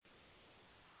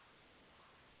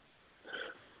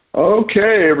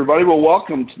Okay, everybody. Well,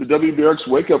 welcome to the WBRX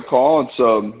Wake Up Call. It's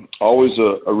always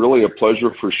a really a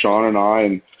pleasure for Sean and I,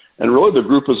 and really the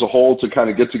group as a whole to kind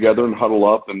of get together and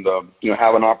huddle up and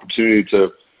have an opportunity to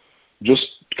just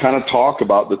kind of talk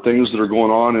about the things that are going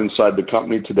on inside the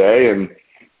company today and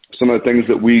some of the things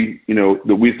that we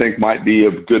think might be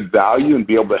of good value and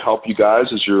be able to help you guys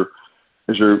as you're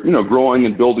growing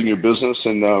and building your business.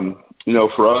 And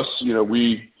for us,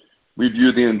 we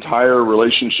view the entire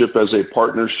relationship as a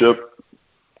partnership.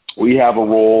 We have a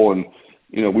role, and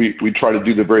we try to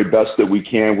do the very best that we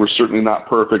can. We're certainly not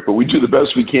perfect, but we do the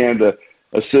best we can to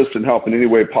assist and help in any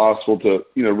way possible to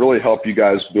really help you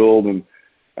guys build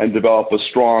and develop a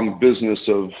strong business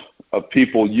of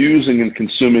people using and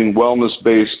consuming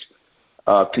wellness-based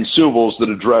consumables that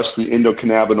address the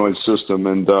endocannabinoid system.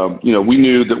 And we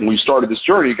knew that when we started this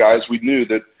journey, guys, we knew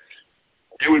that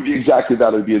it would be exactly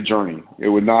that. It would be a journey. It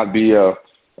would not be a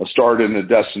start and a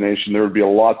destination. There would be a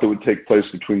lot that would take place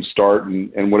between start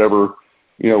and whatever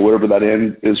that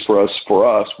end is for us.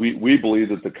 We believe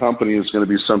that the company is going to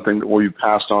be something that will be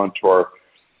passed on to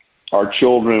our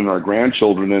children and our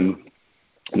grandchildren.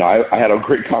 And I had a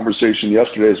great conversation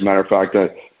yesterday, as a matter of fact,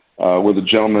 with a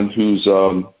gentleman who's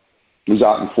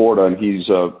out in Florida, and he's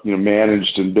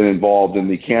managed and been involved in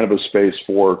the cannabis space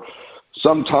for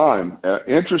some time.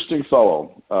 Interesting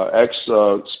fellow, ex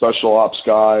special ops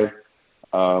guy,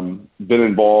 been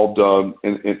involved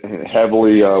in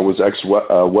heavily, was ex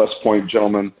West Point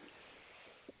gentleman,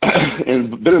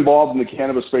 and been involved in the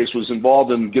cannabis space. Was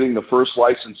involved in getting the first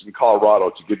license in Colorado,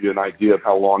 to give you an idea of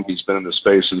how long he's been in the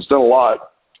space. And he's done a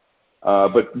lot,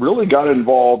 but really got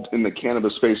involved in the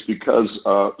cannabis space because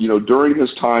during his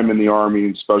time in the Army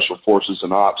and Special Forces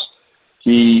and Ops,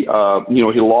 he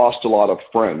lost a lot of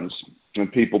friends and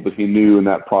people that he knew in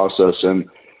that process. And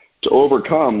to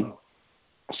overcome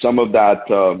some of that,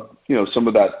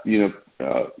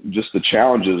 just the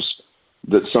challenges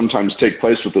that sometimes take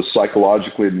place with us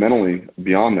psychologically and mentally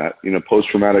beyond that,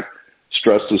 post-traumatic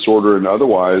stress disorder and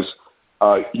otherwise,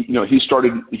 he knew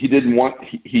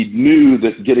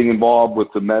that getting involved with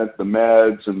the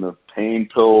meds and the pain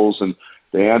pills and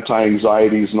the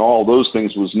anti-anxieties and all those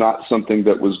things was not something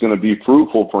that was going to be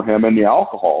fruitful for him, and the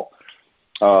alcohol.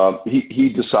 He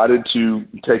decided to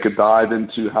take a dive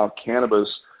into how cannabis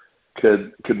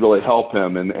could really help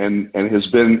him, and has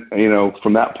been,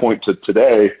 from that point to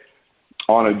today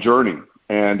on a journey.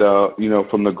 And,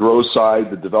 from the growth side,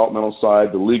 the developmental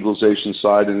side, the legalization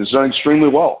side, and has done extremely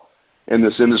well in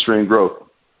this industry and growth.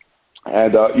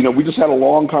 And, we just had a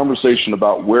long conversation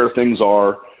about where things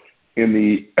are in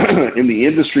the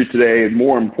industry today, and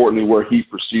more importantly, where he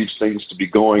perceives things to be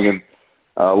going. And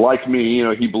like me,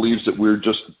 he believes that we're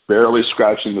just barely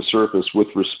scratching the surface with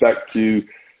respect to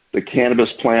the cannabis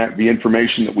plant, the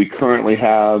information that we currently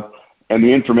have, and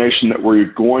the information that we're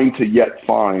going to yet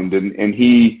find. And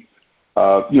he,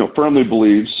 firmly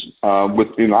believes,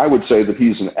 and I would say that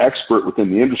he's an expert within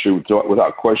the industry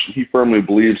without question. He firmly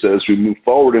believes that as we move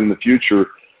forward in the future,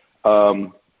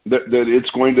 that it's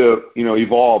going to,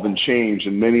 evolve and change,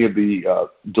 and many of the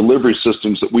delivery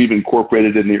systems that we've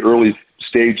incorporated in the early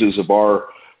stages of our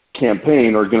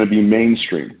campaign are going to be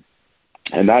mainstream.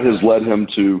 And that has led him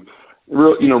to,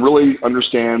 really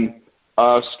understand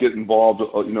us, get involved,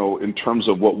 in terms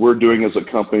of what we're doing as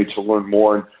a company to learn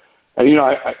more. And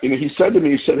he said to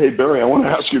me, "Hey, Barry, I want to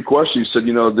ask you a question." He said,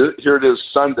 "Here it is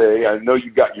Sunday. I know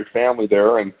you've got your family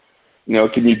there, and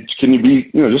can you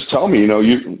be, just tell me,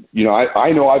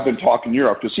 I know I've been talking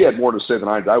Europe," because he had more to say than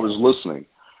I did. I was listening,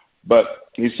 but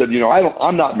he said,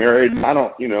 I'm not married, and I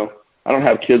don't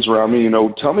have kids around me.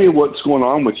 Tell me what's going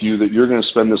on with you that you're going to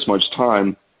spend this much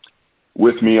time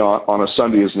with me on a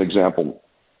Sunday, as an example.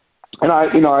 And I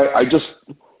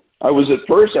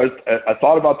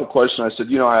thought about the question. I said,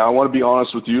 I want to be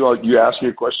honest with you. You asked me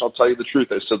a question, I'll tell you the truth.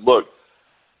 I said, look,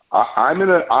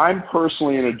 I'm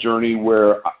personally in a journey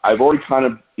where I've already kind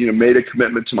of, made a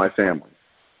commitment to my family.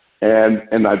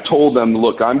 And I've told them,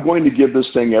 look, I'm going to give this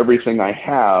thing everything I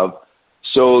have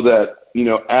so that,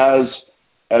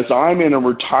 as I'm in a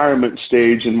retirement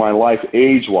stage in my life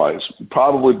age-wise,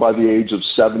 probably by the age of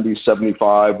 70,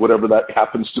 75, whatever that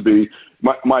happens to be,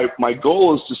 my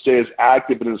goal is to stay as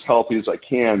active and as healthy as I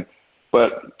can.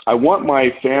 But I want my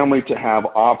family to have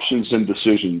options and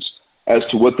decisions as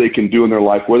to what they can do in their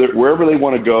life, wherever they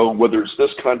want to go, whether it's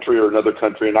this country or another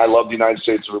country. And I love the United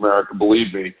States of America,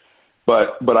 believe me.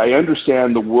 But I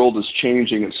understand the world is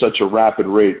changing at such a rapid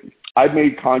rate. I've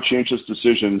made conscientious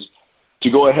decisions to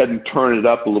go ahead and turn it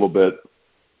up a little bit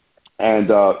and,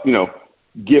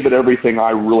 give it everything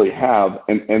I really have.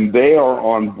 And they are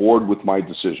on board with my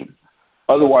decision.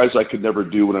 Otherwise, I could never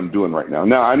do what I'm doing right now.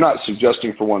 Now, I'm not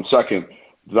suggesting for one second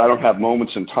that I don't have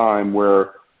moments in time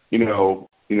where,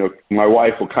 my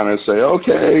wife will kind of say,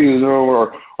 okay,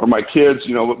 or my kids,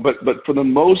 but for the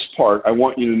most part, I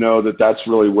want you to know that that's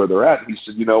really where they're at. He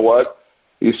said, you know what?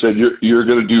 He said, you're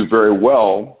going to do very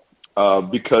well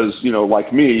because,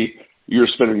 like me, you're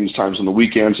spending these times on the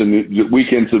weekends, and the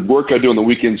weekends, the work I do on the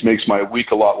weekends makes my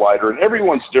week a lot lighter, and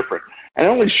everyone's different. And I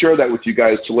only share that with you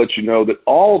guys to let you know that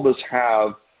all of us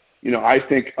have, I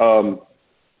think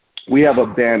we have a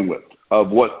bandwidth of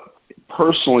what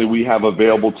personally we have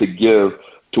available to give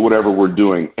to whatever we're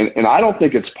doing. And I don't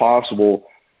think it's possible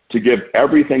to give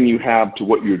everything you have to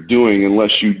what you're doing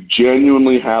unless you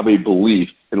genuinely have a belief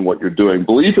in what you're doing.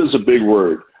 Belief is a big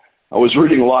word. I was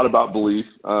reading a lot about belief.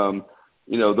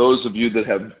 Those of you that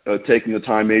have taken the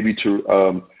time maybe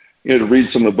to read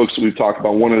some of the books that we've talked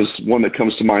about, one that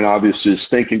comes to mind, obviously, is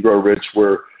Think and Grow Rich,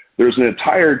 where there's an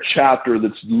entire chapter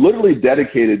that's literally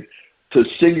dedicated to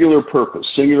singular purpose,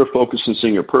 singular focus, and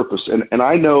singular purpose. And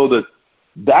I know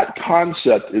that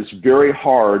concept is very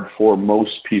hard for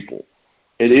most people.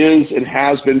 It is and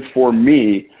has been for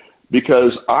me,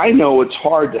 because I know it's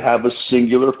hard to have a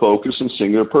singular focus and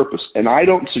singular purpose. And I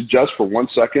don't suggest for 1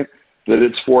 second that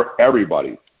it's for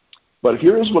everybody. But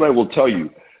here's what I will tell you,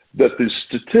 that the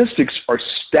statistics are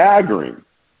staggering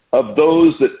of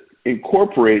those that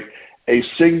incorporate a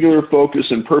singular focus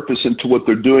and purpose into what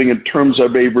they're doing in terms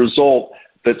of a result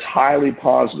that's highly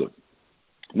positive.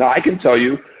 Now, I can tell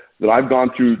you that I've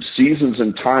gone through seasons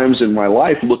and times in my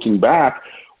life looking back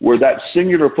where that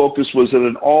singular focus was at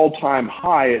an all-time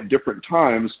high at different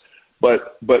times,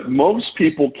 but most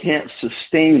people can't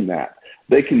sustain that.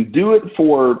 They can do it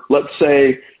for, let's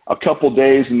say, a couple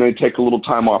days and they take a little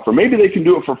time off. Or maybe they can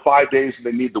do it for 5 days and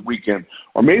they need the weekend.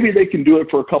 Or maybe they can do it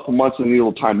for a couple months and they need a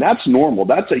little time. That's normal.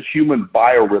 That's a human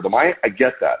biorhythm. I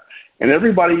get that. And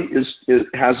everybody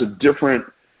has a different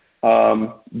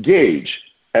gauge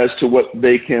as to what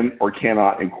they can or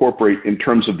cannot incorporate in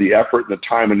terms of the effort and the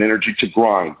time and energy to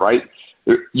grind, right?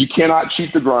 You cannot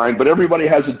cheat the grind, but everybody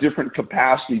has a different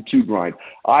capacity to grind.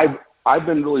 I've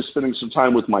been really spending some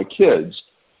time with my kids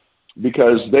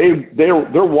because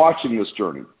they're watching this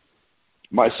journey.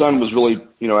 My son was really,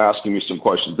 asking me some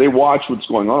questions. They watch what's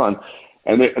going on,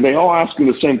 and they all ask me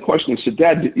the same question. They said,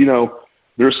 Dad,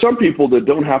 there are some people that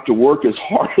don't have to work as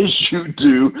hard as you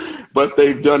do, but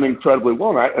they've done incredibly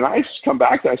well. And I come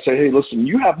back and I say, hey, listen,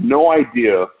 you have no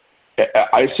idea.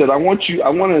 I said, I want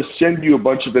to send you a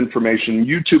bunch of information,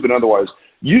 YouTube and otherwise.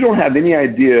 You don't have any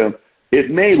idea. It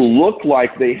may look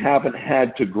like they haven't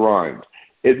had to grind.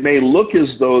 It may look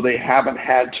as though they haven't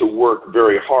had to work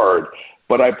very hard,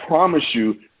 but I promise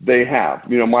you they have.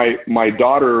 My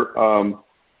daughter,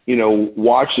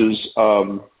 watches,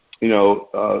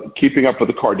 Keeping Up with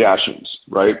the Kardashians,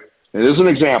 right? And as an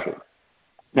example.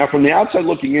 Now, from the outside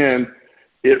looking in,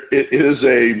 it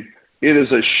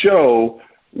is a show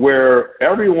where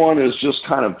everyone is just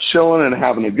kind of chilling and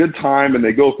having a good time, and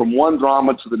they go from one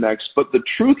drama to the next. But the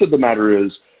truth of the matter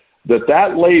is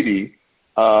that lady,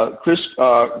 Kris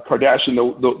Kardashian,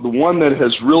 the one that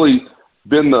has really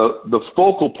been the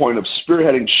focal point of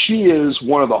spearheading, she is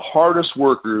one of the hardest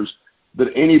workers that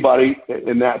anybody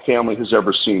in that family has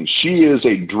ever seen. She is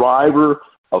a driver,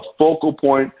 a focal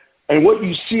point, and what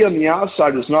you see on the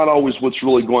outside is not always what's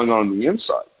really going on the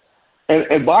inside.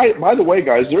 And by the way,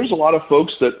 guys, there's a lot of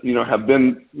folks that, have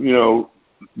been,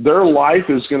 their life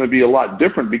is going to be a lot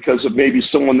different because of maybe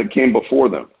someone that came before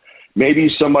them.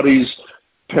 Maybe somebody's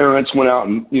parents went out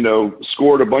and,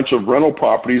 scored a bunch of rental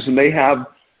properties, and they have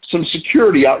some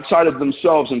security outside of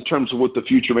themselves in terms of what the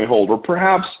future may hold. Or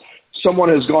perhaps someone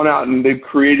has gone out and they've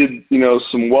created,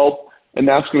 some wealth, and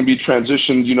that's going to be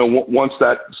transitioned, once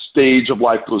that stage of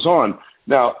life goes on.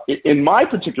 Now, in my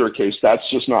particular case, that's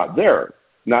just not there.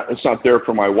 It's not there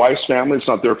for my wife's family. It's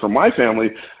not there for my family.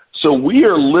 So we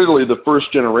are literally the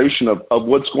first generation of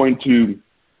what's going to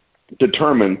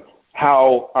determine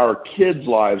how our kids'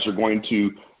 lives are going to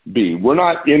be. We're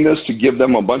not in this to give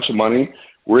them a bunch of money.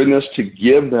 We're in this to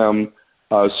give them,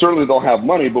 certainly they'll have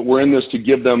money, but we're in this to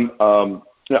give them,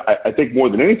 I think more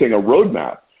than anything, a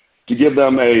roadmap, to give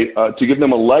them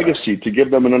a legacy, to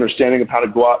give them an understanding of how to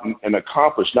go out and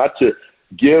accomplish, not to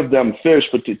give them fish,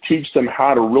 but to teach them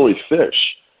how to really fish.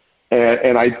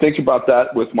 And I think about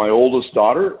that with my oldest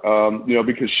daughter,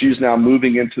 because she's now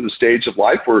moving into the stage of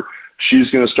life where she's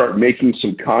going to start making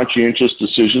some conscientious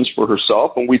decisions for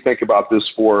herself. And we think about this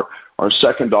for our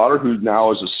second daughter, who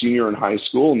now is a senior in high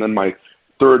school, and then my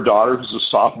third daughter, who's a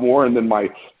sophomore, and then my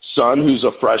son, who's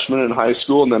a freshman in high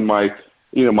school, and then my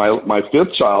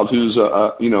fifth child, who's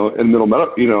in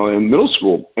middle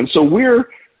school. And so we are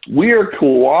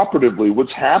cooperatively,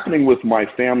 what's happening with my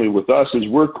family, with us, is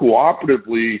we're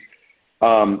cooperatively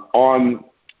on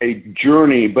a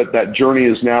journey, but that journey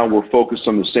is now we're focused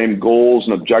on the same goals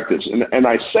and objectives. And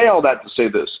I say all that to say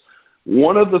this.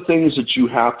 One of the things that you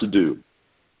have to do,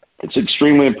 it's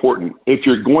extremely important, if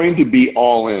you're going to be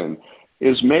all in,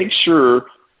 is make sure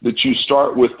that you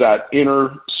start with that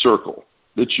inner circle,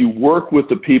 that you work with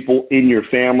the people in your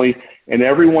family and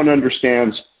everyone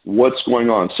understands what's going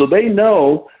on. So they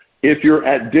know if you're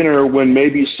at dinner when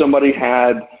maybe somebody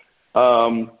had,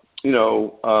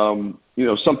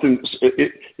 something,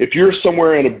 if you're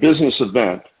somewhere at a business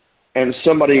event and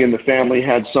somebody in the family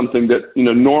had something that,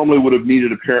 normally would have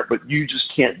needed a parent, but you just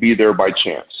can't be there by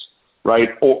chance, right?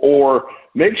 Or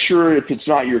make sure if it's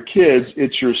not your kids,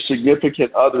 it's your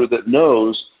significant other that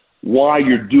knows why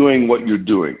you're doing what you're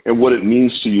doing and what it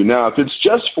means to you. Now, if it's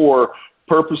just for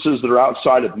purposes that are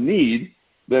outside of need,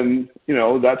 then,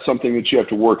 that's something that you have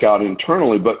to work out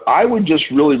internally. But I would just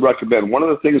really recommend, one of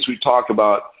the things we talk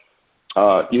about,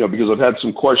 because I've had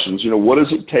some questions, what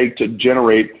does it take to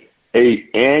generate a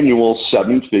annual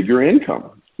 7-figure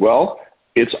income? Well,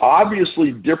 it's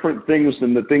obviously different things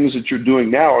than the things that you're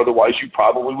doing now. Otherwise, you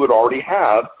probably would already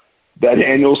have that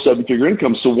annual 7-figure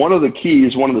income. So one of the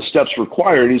keys, one of the steps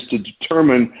required is to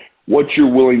determine what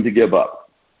you're willing to give up.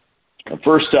 The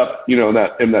first step,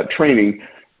 in that training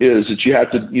is that you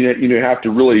have to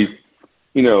really,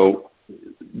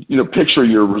 picture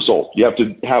your result. You have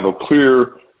to have a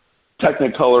clear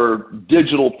Technicolor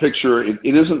digital picture. It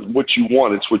isn't what you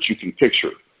want, it's what you can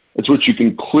picture. It's what you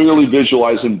can clearly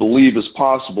visualize and believe is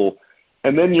possible.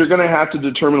 And then you're going to have to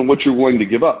determine what you're willing to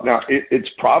give up. Now, it's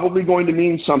probably going to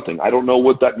mean something. I don't know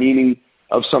what that meaning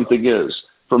of something is.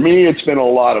 For me, it's been a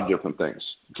lot of different things,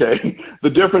 okay? The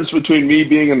difference between me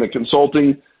being in the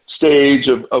consulting stage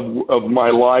of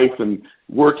my life and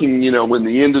working, in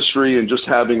the industry and just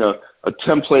having a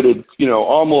templated,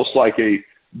 almost like a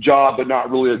job but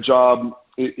not really a job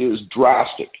is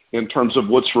drastic in terms of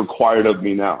what's required of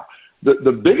me now.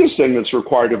 The biggest thing that's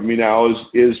required of me now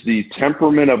is the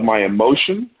temperament of my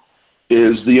emotion,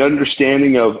 is the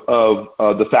understanding of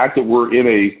the fact that we're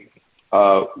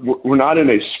not in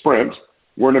a sprint,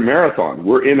 we're in a marathon.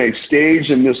 We're in a stage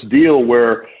in this deal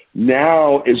where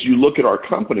now, as you look at our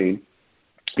company,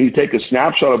 you take a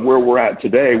snapshot of where we're at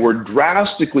today, we're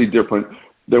drastically different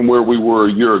than where we were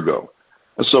a year ago.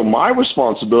 And so my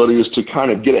responsibility is to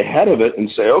kind of get ahead of it and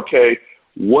say, okay,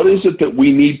 what is it that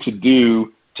we need to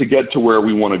do to get to where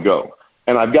we want to go?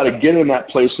 And I've got to get in that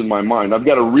place in my mind. I've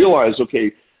got to realize,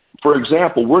 okay, for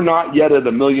example, we're not yet at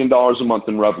 $1 million a month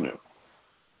in revenue.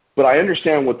 But I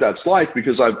understand what that's like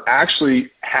because I've actually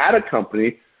had a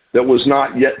company that was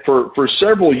not yet, for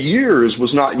several years,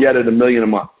 was not yet at $1 million a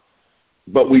month.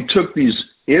 But we took these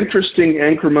interesting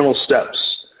incremental steps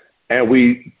and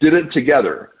we did it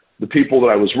together, the people that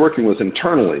I was working with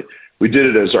internally. We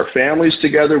did it as our families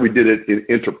together. We did it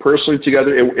interpersonally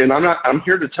together. And I'm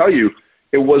here to tell you,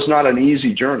 it was not an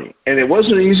easy journey. And it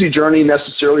wasn't an easy journey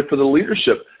necessarily for the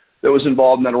leadership that was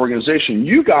involved in that organization.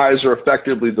 You guys are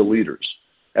effectively the leaders.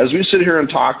 As we sit here and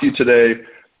talk to you today,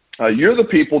 you're the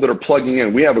people that are plugging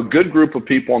in. We have a good group of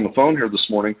people on the phone here this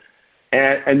morning,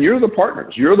 and you're the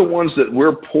partners. You're the ones that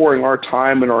we're pouring our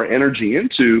time and our energy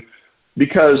into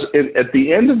because at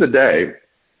the end of the day,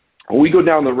 when we go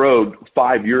down the road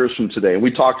 5 years from today, and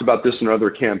we talked about this in another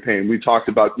campaign, we talked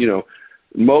about,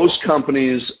 most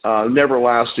companies never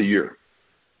last a year.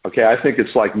 Okay, I think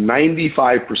it's like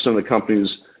 95% of the companies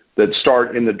that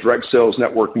start in the direct sales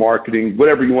network marketing,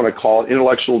 whatever you want to call it,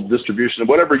 intellectual distribution,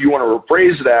 whatever you want to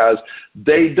phrase it as,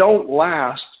 they don't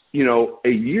last, a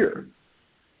year.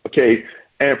 Okay,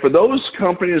 and for those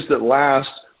companies that last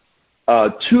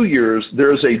 2 years,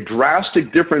 there's a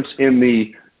drastic difference in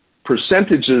the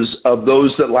percentages of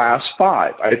those that last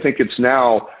 5. I think it's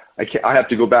now, I have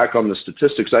to go back on the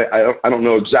statistics. I don't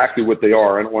know exactly what they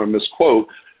are. I don't want to misquote,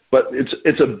 but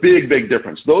it's a big, big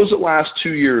difference. Those that last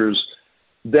 2 years,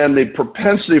 then the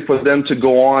propensity for them to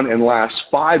go on and last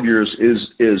 5 years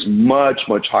is much,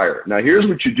 much higher. Now, here's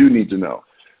what you do need to know.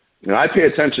 And I pay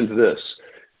attention to this.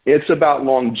 It's about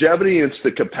longevity. It's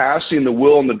the capacity and the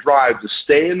will and the drive to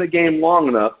stay in the game long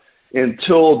enough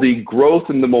until the growth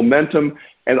and the momentum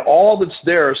and all that's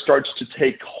there starts to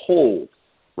take hold,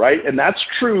 right? And that's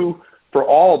true for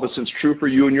all of us. It's true for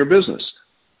you and your business.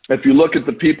 If you look at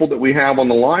the people that we have on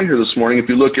the line here this morning, if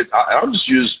you look at, I'll just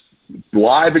use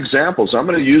live examples. I'm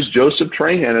going to use Joseph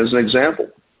Trahan as an example.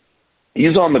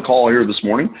 He's on the call here this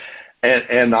morning,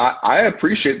 and I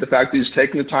appreciate the fact that he's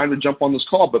taking the time to jump on this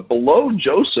call. But below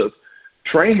Joseph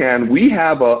Trahan, we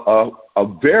have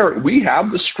we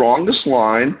have the strongest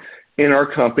line in our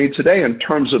company today in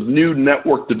terms of new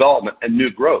network development and new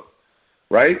growth,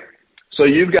 right? So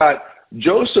you've got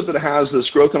Joseph that has this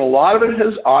growth, and a lot of it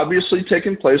has obviously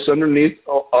taken place underneath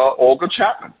Olga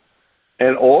Chapman.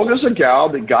 And Olga's a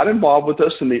gal that got involved with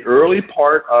us in the early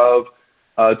part of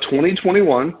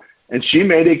 2021, and she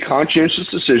made a conscientious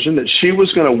decision that she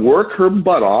was going to work her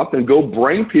butt off and go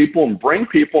bring people and bring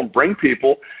people and bring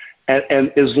people. And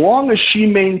as long as she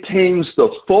maintains the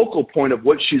focal point of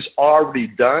what she's already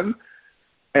done,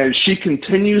 and she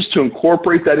continues to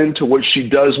incorporate that into what she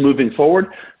does moving forward,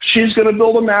 she's going to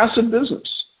build a massive business.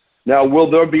 Now,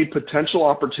 will there be potential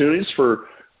opportunities for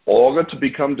Olga to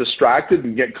become distracted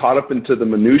and get caught up into the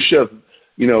minutia of,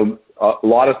 a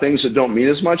lot of things that don't mean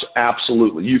as much?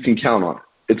 Absolutely. You can count on it.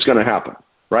 It's going to happen,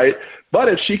 right? But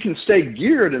if she can stay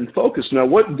geared and focused. Now,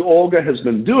 what Olga has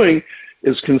been doing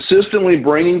is consistently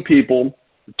bringing people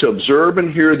to observe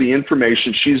and hear the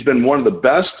information. She's been one of the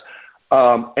best.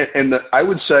 I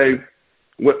would say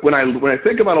when I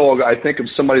think about Olga, I think of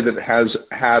somebody that has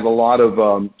had a lot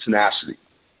of tenacity.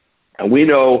 And we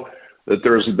know that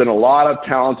there's been a lot of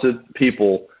talented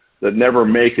people that never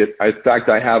make it. In fact,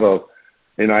 I have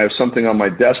something on my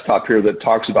desktop here that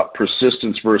talks about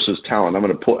persistence versus talent. I'm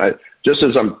going to pull, just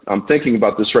as I'm thinking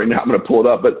about this right now, I'm going to pull it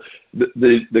up. But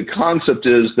the concept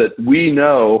is that we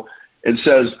know, it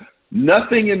says,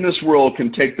 nothing in this world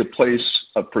can take the place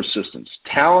of persistence.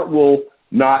 Talent will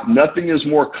not. Nothing is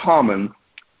more common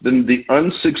than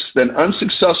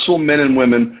unsuccessful men and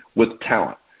women with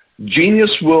talent.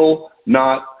 Genius will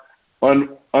not.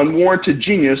 Unwarranted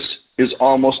genius is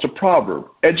almost a proverb.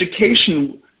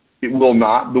 Education, it will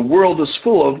not. The world is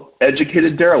full of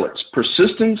educated derelicts.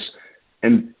 Persistence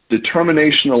and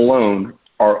determination alone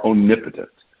are omnipotent.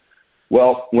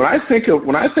 Well, when I think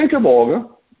of Olga,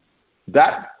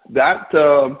 that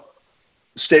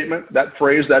statement, that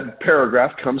phrase, that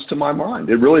paragraph comes to my mind.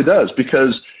 It really does,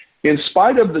 because in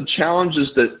spite of the challenges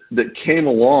that came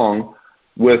along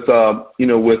with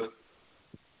with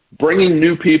bringing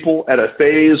new people at a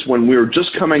phase when we were just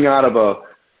coming out of a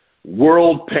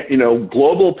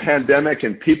global pandemic,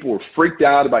 and people were freaked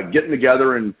out about getting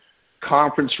together in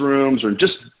conference rooms or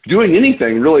just doing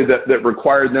anything really that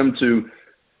required them to,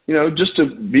 just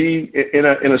to be in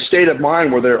a state of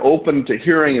mind where they're open to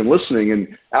hearing and listening, and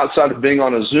outside of being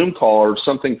on a Zoom call or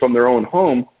something from their own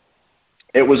home,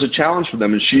 it was a challenge for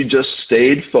them. And she just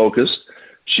stayed focused.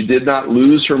 She did not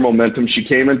lose her momentum. She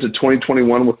came into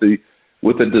 2021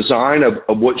 with a design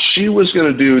of what she was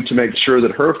going to do to make sure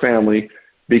that her family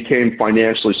became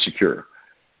financially secure.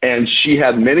 And she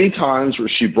had many times where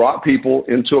she brought people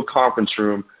into a conference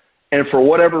room, and for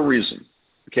whatever reason,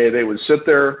 they would sit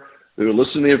there, they would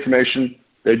listen to the information,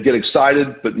 they'd get excited,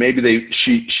 but maybe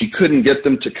she couldn't get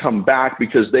them to come back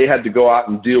because they had to go out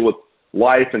and deal with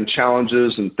life and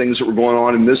challenges and things that were going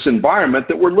on in this environment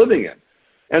that we're living in.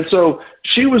 And so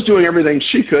she was doing everything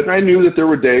she could, and I knew there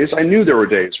were days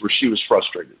where she was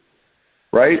frustrated,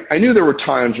 right? I knew there were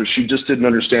times where she just didn't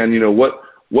understand,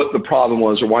 what the problem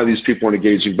was or why these people weren't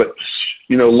engaging. But,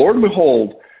 Lord and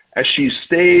behold, as she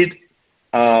stayed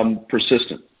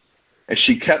persistent, as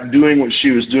she kept doing what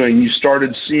she was doing, you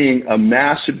started seeing a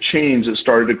massive change that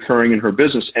started occurring in her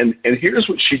business. And here's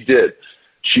what she did.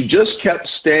 She just kept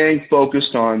staying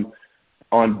focused on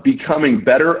becoming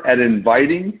better at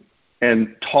inviting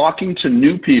and talking to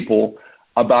new people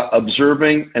about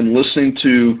observing and listening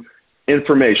to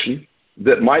information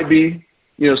that might be,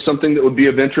 something that would be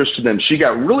of interest to them. She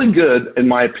got really good, in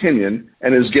my opinion,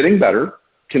 and is getting better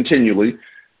continually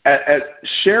at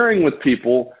sharing with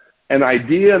people an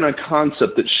idea and a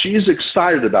concept that she's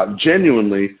excited about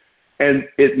genuinely, and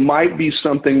it might be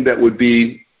something that would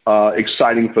be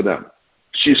exciting for them.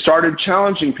 She started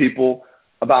challenging people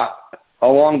about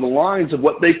along the lines of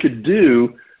what they could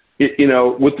do,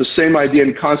 with the same idea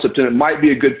and concept, and it might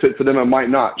be a good fit for them, it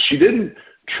might not. She didn't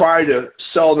try to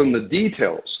sell them the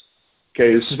details.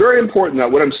 Okay, this is very important. Now,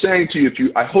 what I'm saying to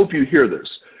you, I hope you hear this.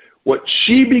 What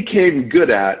she became good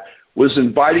at was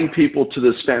inviting people to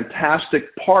this fantastic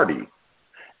party,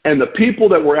 and the people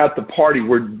that were at the party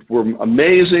were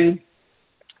amazing.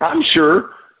 I'm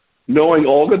sure, knowing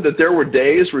Olga, that there were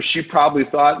days where she probably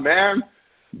thought, man,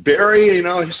 Barry,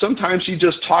 sometimes he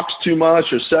just talks too much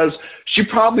or says, she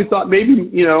probably thought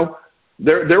maybe,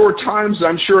 there were times,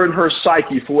 I'm sure, in her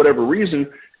psyche, for whatever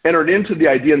reason, entered into the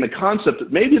idea and the concept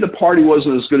that maybe the party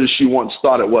wasn't as good as she once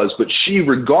thought it was, but she,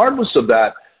 regardless of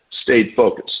that, stayed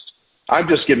focused. I'm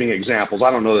just giving examples.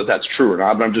 I don't know that that's true or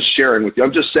not, but I'm just sharing with you.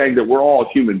 I'm just saying that we're all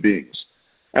human beings,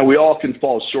 and we all can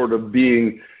fall short of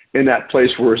being in that place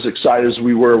where we're as excited as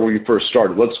we were when we first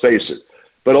started. Let's face it.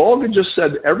 But Olga just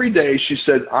said every day, she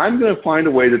said, I'm going to find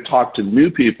a way to talk to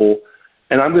new people,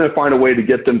 and I'm going to find a way to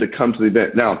get them to come to the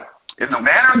event. Now, in the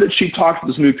manner that she talked to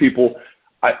those new people,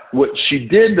 what she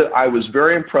did that I was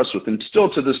very impressed with, and still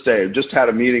to this day, I just had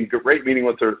a great meeting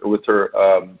with her,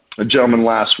 a gentleman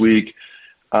last week,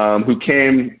 who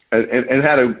came and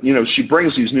had she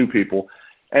brings these new people,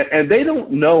 and they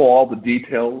don't know all the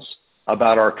details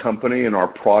about our company and our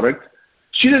product.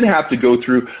 She didn't have to go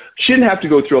through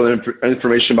all the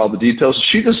information about the details.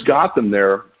 She just got them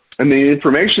there, and the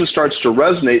information starts to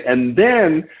resonate, and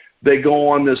then they go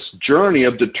on this journey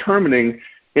of determining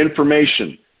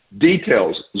information,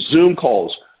 details, Zoom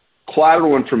calls,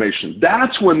 collateral information.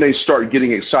 That's when they start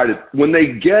getting excited. When they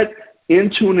get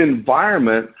into an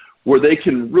environment where they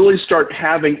can really start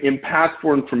having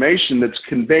impactful information that's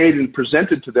conveyed and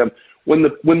presented to them. When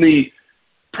the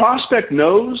prospect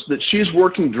knows that she's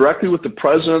working directly with the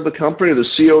president of the company, the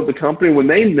CEO of the company, when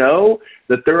they know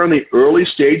that they're in the early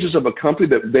stages of a company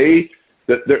that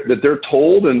they're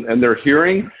told and they're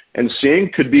hearing and seeing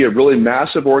could be a really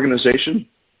massive organization,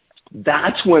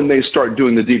 that's when they start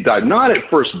doing the deep dive. Not at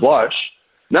first blush,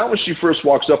 not when she first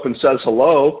walks up and says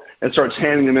hello and starts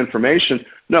handing them information.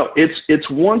 No, it's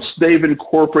once they've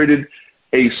incorporated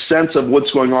a sense of what's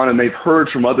going on and they've heard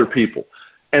from other people.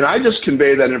 And I just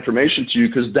convey that information to you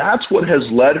because that's what has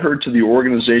led her to the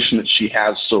organization that she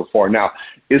has so far. Now,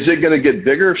 is it going to get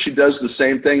bigger if she does the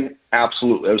same thing?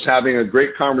 Absolutely. I was having a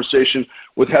great conversation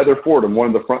with Heather Fordham, one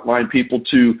of the frontline people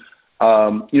to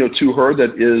her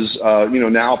that is,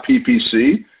 now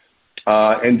PPC,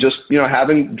 and just,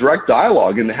 having direct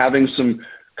dialogue and having some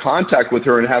contact with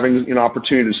her and having an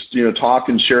opportunity to, talk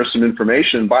and share some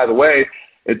information. By the way,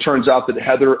 it turns out that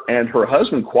Heather and her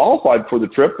husband qualified for the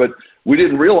trip, but we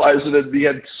didn't realize that we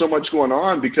had so much going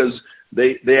on because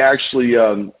they actually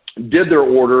did their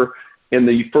order in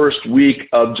the first week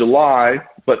of July,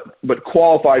 but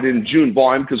qualified in June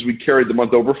volume because we carried the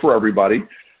month over for everybody.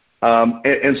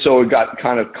 And so it got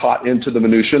kind of caught into the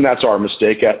minutia, and that's our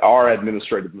mistake, our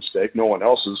administrative mistake, no one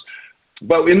else's.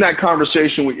 But in that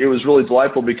conversation, it was really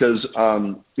delightful because,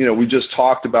 we just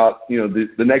talked about, the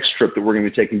next trip that we're going to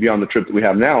be taking beyond the trip that we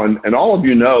have now. And all of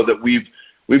you know that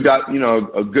we've got,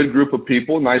 a good group of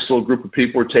people, a nice little group of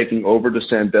people we're taking over to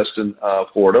Sandestin,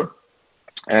 Florida.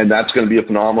 And that's going to be a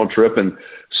phenomenal trip and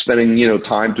spending,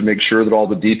 time to make sure that all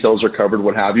the details are covered,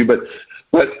 what have you. But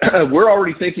we're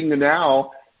already thinking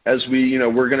now as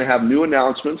we're going to have new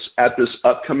announcements at this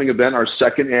upcoming event, our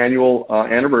second annual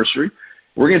anniversary.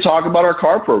 We're going to talk about our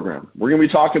car program. We're going to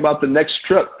be talking about the next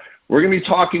trip. We're going to be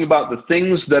talking about the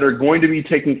things that are going to be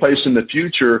taking place in the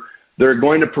future that are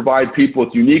going to provide people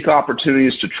with unique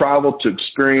opportunities to travel, to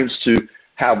experience, to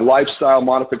have lifestyle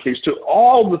modifications, to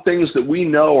all the things that we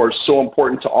know are so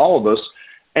important to all of us.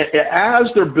 And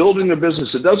as they're building their business,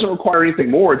 it doesn't require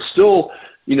anything more. It's still,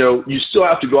 you still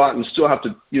have to go out and still have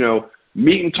to,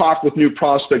 meet and talk with new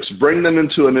prospects, bring them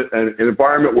into an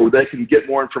environment where they can get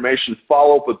more information,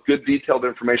 follow up with good detailed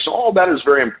information. All that is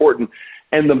very important.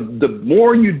 And the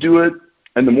more you do it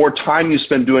and the more time you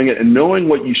spend doing it and knowing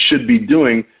what you should be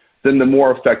doing, then the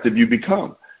more effective you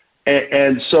become.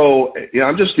 And so,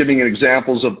 I'm just giving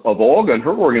examples of Olga and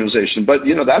her organization, but,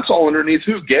 that's all underneath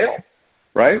who? Gail,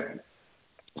 right?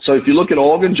 So if you look at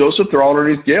Olga and Joseph, they're all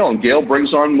underneath Gail, and Gail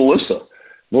brings on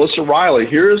Melissa Riley.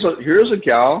 Here's a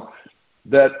gal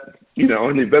that, in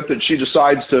the event that she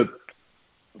decides to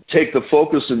take the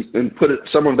focus and put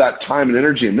some of that time and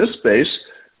energy in this space,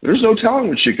 there's no telling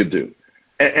what she could do.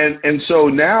 And so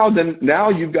now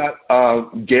you've got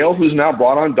Gail, who's now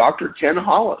brought on Dr. Ken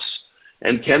Hollis.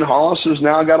 And Ken Hollis has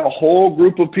now got a whole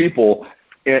group of people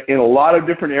in a lot of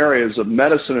different areas of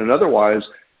medicine and otherwise,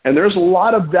 and there's a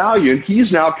lot of value, and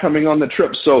he's now coming on the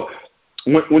trip. So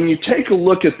when you take a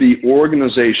look at the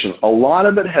organization, a lot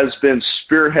of it has been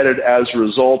spearheaded as a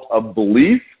result of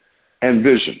belief and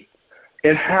vision.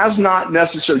 It has not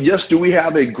necessarily, yes, do we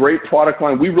have a great product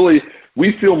line?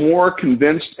 We feel more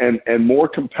convinced and more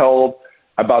compelled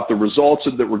about the results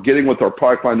that we're getting with our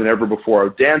product line than ever before.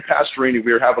 Dan Pastorini,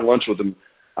 we were having lunch with him,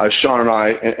 Sean and I,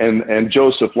 and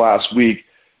Joseph last week,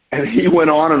 and he went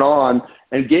on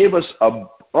and gave us an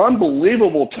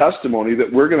unbelievable testimony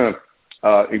that we're going to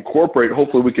incorporate.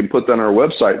 Hopefully we can put that on our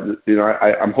website.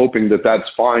 I'm hoping that that's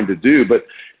fine to do. But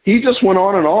he just went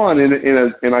on,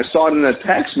 and I saw it in a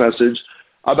text message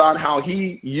about how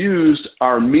he used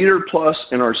our Meter Plus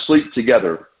and our Sleep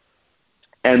Together.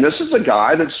 And this is a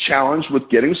guy that's challenged with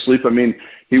getting sleep. I mean,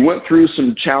 he went through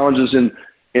some challenges in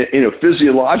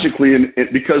physiologically, and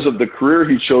because of the career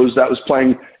he chose, that was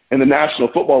playing in the National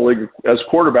Football League as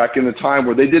quarterback in a time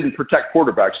where they didn't protect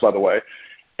quarterbacks, by the way.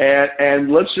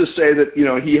 And let's just say that,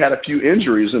 he had a few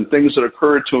injuries and things that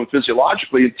occurred to him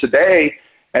physiologically. And today,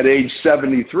 at age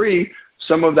 73,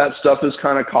 some of that stuff has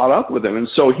kind of caught up with him. And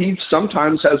so he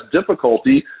sometimes has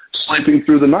difficulty sleeping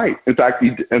through the night. In fact,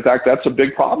 that's a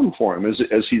big problem for him, as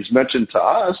he's mentioned to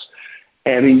us.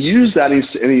 And he used that,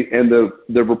 and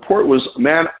the report was,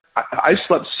 man, I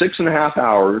slept 6.5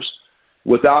 hours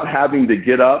without having to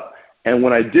get up. And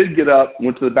when I did get up,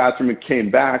 went to the bathroom and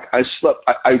came back, I slept.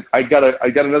 I got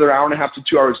another 1.5 to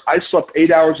 2 hours. I slept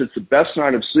 8 hours. It's the best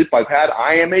night of sleep I've had.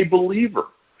 I am a believer.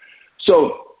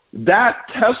 So that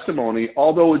testimony,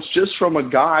 although it's just from a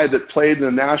guy that played in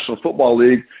the National Football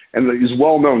League and is a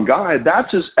well-known guy,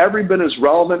 that's every bit as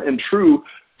relevant and true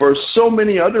for so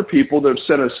many other people that have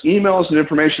sent us emails and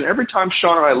information. Every time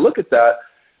Sean and I look at that,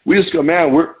 we just go,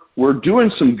 man, we're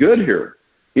doing some good here.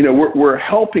 You know, we're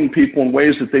helping people in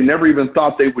ways that they never even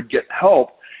thought they would get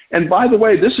help. And by the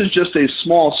way, this is just a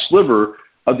small sliver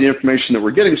of the information that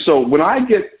we're getting. So when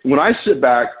I sit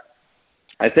back,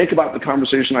 I think about the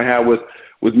conversation I had with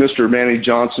Mr. Manny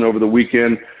Johnson over the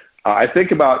weekend. I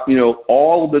think about,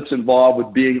 all that's involved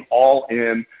with being all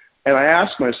in. And I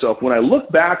ask myself, when I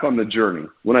look back on the journey,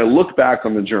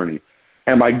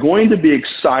 am I going to be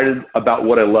excited about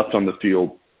what I left on the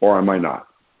field, or am I not?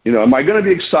 Am I going to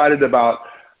be excited about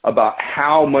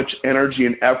how much energy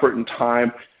and effort and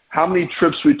time, how many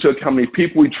trips we took, how many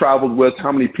people we traveled with,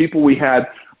 how many people we had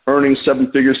earning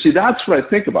 7 figures? See, that's what I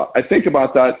think about. I think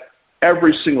about that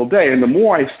every single day. And the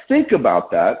more I think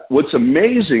about that, what's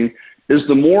amazing is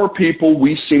the more people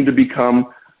we seem to be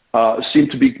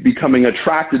becoming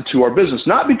attracted to our business.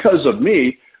 Not because of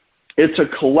me, it's a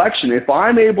collection. If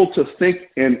I'm able to think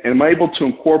and am able to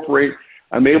incorporate,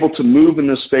 I'm able to move in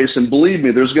this space, and believe me,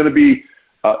 there's going to be,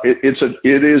 it is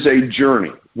a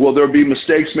journey. Will there be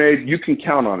mistakes made? You can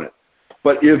count on it.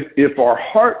 But if our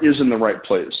heart is in the right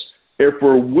place, if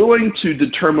we're willing to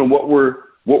determine what we're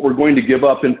going to give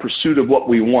up in pursuit of what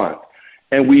we want,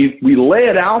 and we lay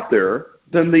it out there,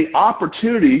 then the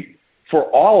opportunity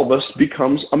for all of us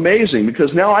becomes amazing,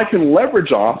 because now I can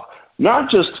leverage off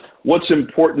not just what's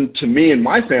important to me and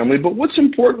my family, but what's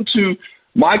important to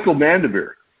Michael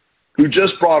Vanderveer, who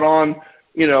just brought on,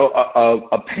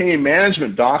 a pain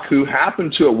management doc who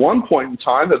happened to at one point in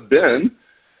time have been,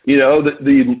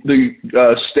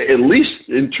 the state, at least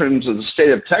in terms of the state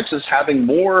of Texas, having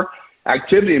more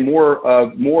activity and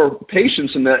more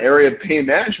patients in that area of pain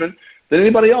management than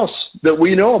anybody else that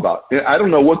we know about. I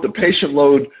don't know what the patient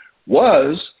load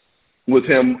was with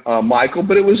him, Michael,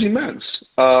 but it was immense.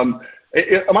 Mike,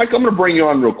 I'm going to bring you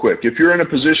on real quick. If you're in a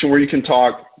position where you can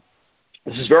talk,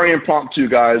 this is very impromptu,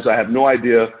 guys. I have no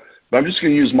idea, but I'm just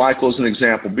going to use Michael as an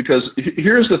example, because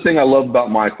here's the thing I love about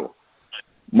Michael.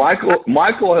 Michael,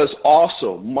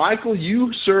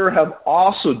 you, sir, have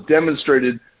also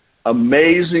demonstrated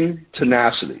amazing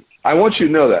tenacity. I want you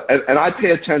to know that, and I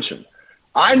pay attention.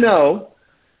 I know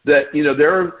that,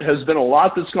 there has been a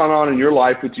lot that's gone on in your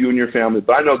life with you and your family,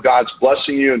 but I know God's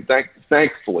blessing you, and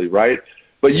thankfully, right?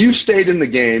 But you stayed in the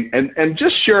game, and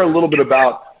just share a little bit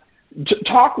about,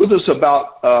 talk with us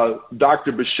about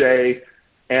Dr. Bechet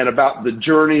and about the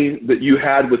journey that you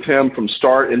had with him from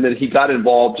start, and then he got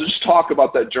involved. Just talk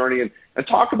about that journey and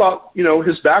talk about,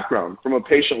 his background from a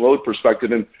patient load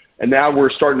perspective. And now we're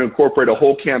starting to incorporate a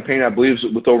whole campaign, I believe,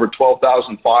 with over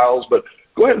 12,000 files. But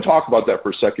go ahead and talk about that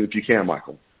for a second, if you can,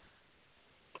 Michael.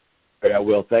 I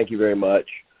will. Thank you very much.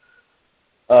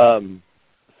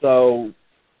 So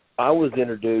I was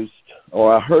introduced,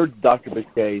 or I heard Dr.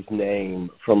 Bechet's name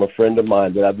from a friend of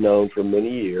mine that I've known for many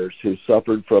years, who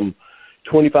suffered from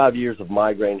 25 years of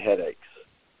migraine headaches.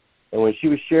 And when she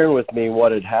was sharing with me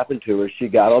what had happened to her, she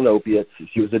got on opiates,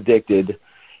 she was addicted,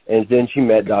 and then she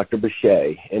met Dr.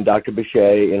 Bechet. And Dr.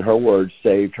 Bechet, in her words,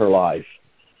 saved her life.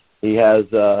 He has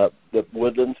the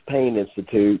Woodlands Pain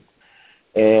Institute,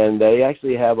 and they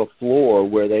actually have a floor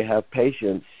where they have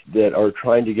patients that are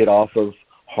trying to get off of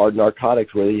hard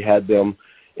narcotics, where he had them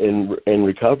in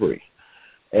recovery.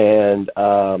 And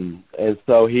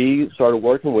so he started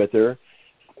working with her,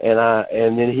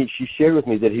 and then she shared with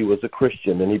me that he was a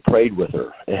Christian, and he prayed with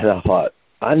her. And I thought,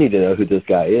 I need to know who this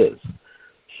guy is.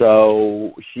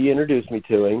 So she introduced me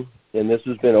to him, and this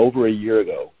has been over a year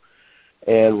ago.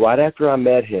 And right after I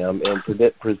met him and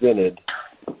presented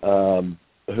the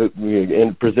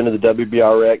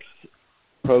WBRX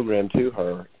program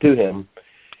to him,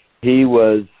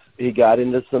 he got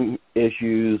into some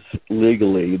issues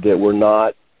legally that were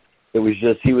not. It was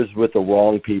just he was with the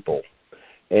wrong people,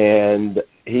 and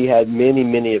he had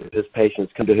many of his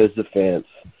patients come to his defense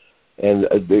and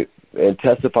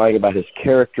testifying about his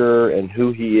character and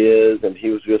who he is, and he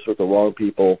was just with the wrong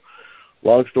people.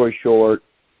 Long story short,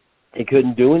 he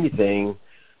couldn't do anything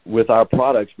with our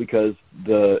products because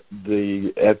the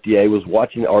FDA was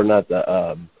watching, or not,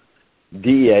 the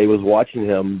DEA was watching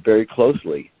him very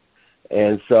closely,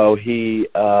 and so he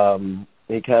kind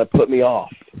of put me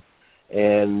off.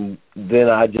 And then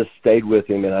I just stayed with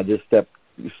him, and I just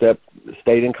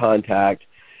stayed in contact.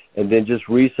 And then just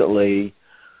recently,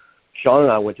 Sean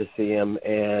and I went to see him,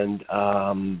 and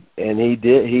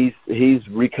he's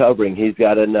recovering. He's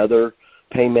got another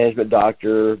pain management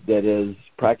doctor that is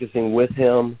practicing with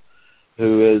him,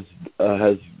 who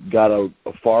has got a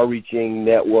far-reaching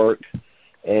network,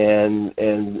 and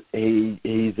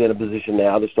he's in a position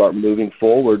now to start moving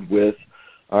forward with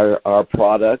our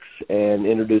products and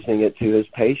introducing it to his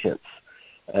patients.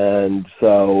 And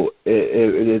so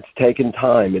it's taken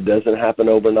time. It doesn't happen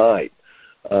overnight.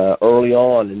 Early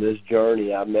on in this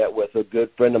journey, I met with a good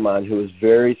friend of mine who was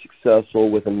very successful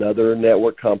with another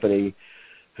network company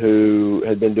who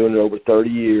had been doing it over 30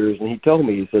 years. And he told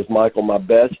me, he says, Michael, my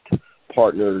best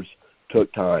partners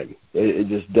took time. It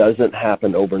just doesn't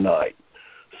happen overnight.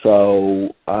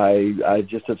 So I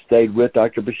just have stayed with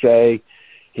Dr. Bechet.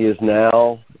 He is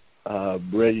now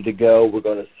ready to go. We're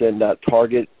going to send out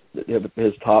target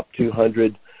his top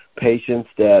 200 patients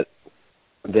that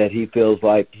he feels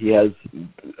like he has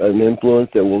an influence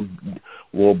that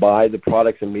will buy the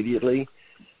products immediately,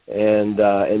 and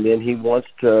then he wants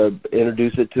to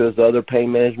introduce it to his other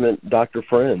pain management doctor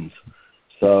friends.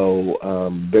 So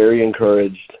very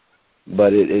encouraged,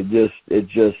 but it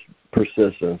just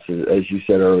persistence, as you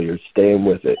said earlier, staying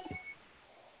with it.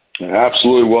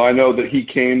 Absolutely. Well, I know that he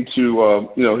came to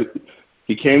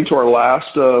our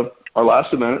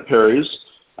last event at Perry's.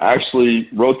 I actually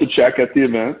wrote the check at the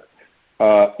event.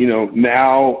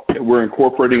 Now we're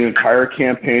incorporating an entire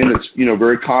campaign that's,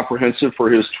 very comprehensive for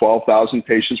his 12,000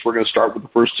 patients. We're going to start with the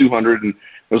first 200, and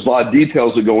there's a lot of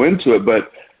details that go into it.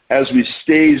 But as we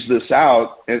stage this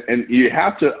out, and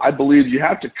I believe you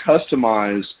have to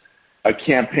customize a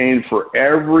campaign for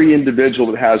every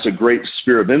individual that has a great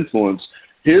sphere of influence.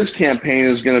 His campaign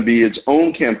is going to be its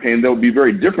own campaign that will be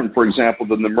very different, for example,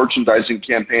 than the merchandising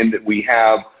campaign that we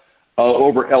have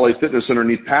over LA Fitness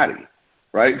underneath Patty,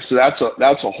 right? So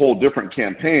that's a whole different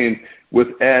campaign with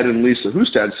Ed and Lisa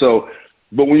Hustad.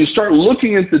 But when you start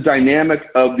looking at the dynamic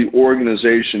of the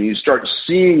organization, you start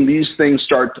seeing these things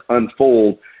start to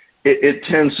unfold, it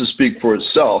tends to speak for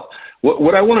itself.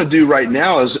 What I want to do right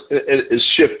now is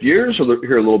shift gears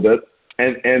here a little bit,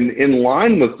 and in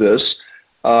line with this,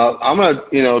 I'm going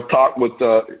to, talk with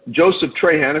Joseph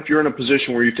Trahan. If you're in a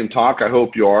position where you can talk, I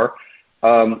hope you are.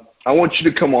 I want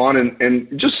you to come on and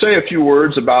just say a few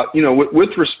words about, with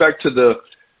respect to the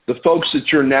folks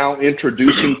that you're now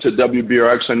introducing to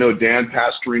WBRX. I know Dan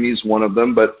Pastorini is one of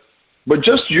them, but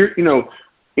just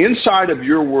inside of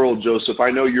your world, Joseph,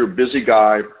 I know you're a busy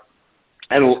guy,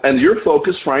 and your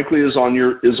focus, frankly, is on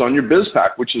your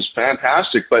BizPack, which is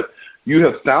fantastic. But you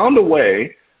have found a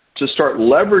way to start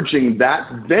leveraging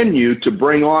that venue to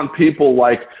bring on people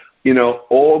like,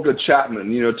 Olga Chapman,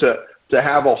 to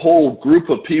have a whole group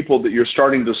of people that you're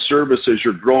starting to service as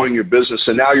you're growing your business.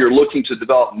 And now you're looking to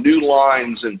develop new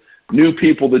lines and new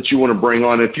people that you want to bring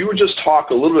on. If you would just talk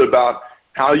a little bit about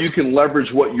how you can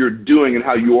leverage what you're doing and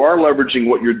how you are leveraging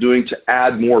what you're doing to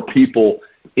add more people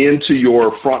into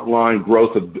your frontline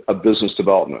growth of business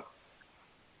development.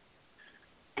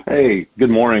 Hey, good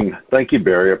morning. Thank you,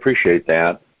 Barry. I appreciate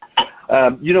that.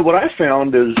 What I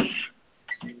found is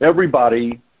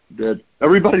everybody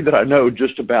that I know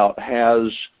just about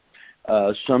has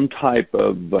some type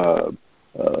of,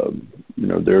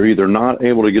 they're either not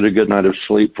able to get a good night of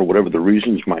sleep for whatever the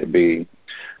reasons might be.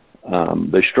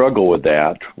 They struggle with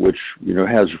that, which,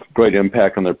 has great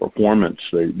impact on their performance.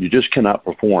 You just cannot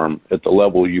perform at the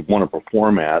level you want to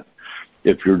perform at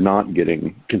if you're not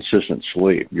getting consistent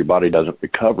sleep. Your body doesn't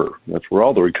recover. That's where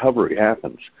all the recovery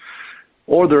happens.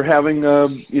 Or they're having,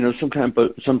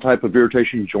 some type of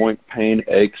irritation, joint pain,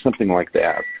 ache, something like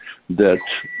that the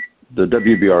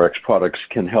WBRX products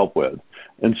can help with.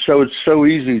 And so it's so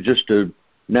easy just to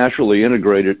naturally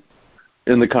integrate it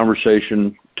in the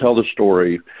conversation, tell the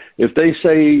story. If they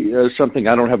say something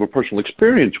I don't have a personal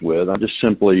experience with, I just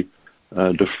simply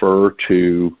defer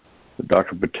to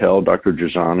Dr. Patel, Dr.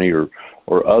 Jazani,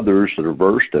 or others that are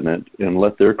versed in it, and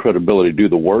let their credibility do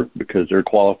the work because they're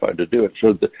qualified to do it.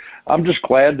 So I'm just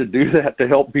glad to do that to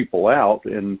help people out.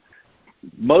 And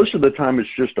most of the time it's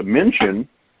just a mention,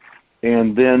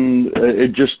 and then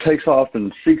it just takes off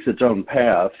and seeks its own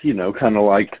path, kind of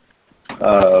like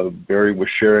Barry was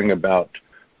sharing about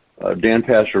Dan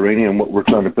Pastorini and what we're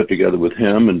trying to put together with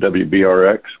him and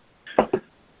WBRX.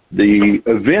 The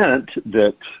event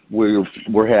that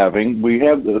we're having, we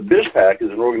have the BizPack is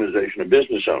an organization of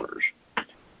business owners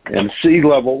and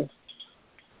C-level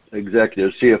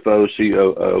executives, CFO,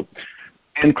 COO,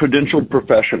 and credentialed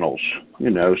professionals,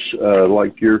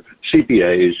 like your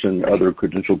CPAs and other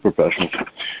credentialed professionals,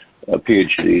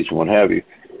 PhDs and what have you.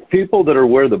 People that are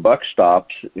where the buck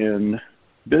stops in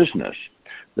business.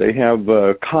 They have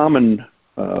a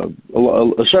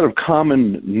set of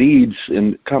common needs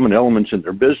and common elements in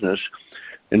their business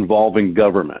involving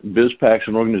government. BizPac's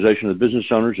an organization of business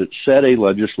owners that set a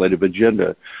legislative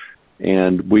agenda.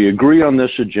 And we agree on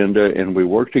this agenda, and we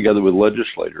work together with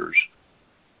legislators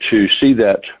to see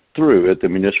that through at the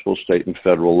municipal, state, and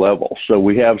federal level. So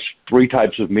we have 3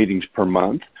 types of meetings per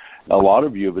month. A lot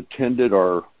of you have attended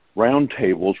our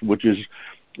roundtables, which is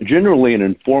generally an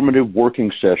informative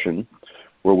working session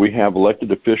where we have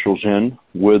elected officials in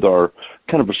with our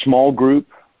kind of a small group,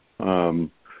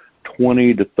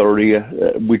 20 to 30.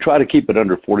 We try to keep it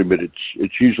under 40, but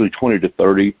it's usually 20 to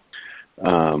 30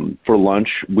 for lunch.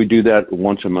 We do that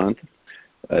once a month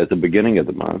at the beginning of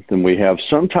the month, and we have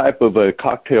some type of a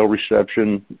cocktail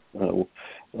reception,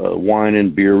 wine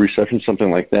and beer reception, something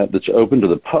like that, that's open to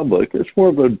the public. It's more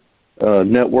of a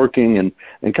networking and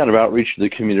kind of outreach to the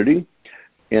community.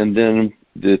 And then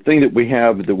the thing that we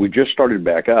have that we just started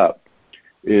back up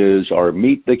is our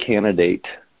Meet the Candidate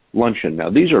luncheon. Now,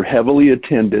 these are heavily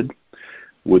attended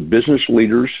with business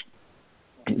leaders.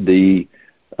 The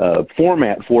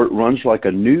format for it runs like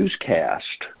a newscast,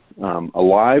 a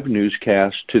live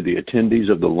newscast to the attendees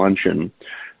of the luncheon,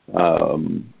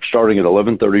 starting at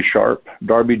 11:30 sharp.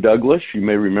 Darby Douglas, you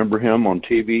may remember him on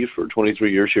TV for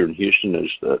 23 years here in Houston as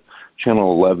the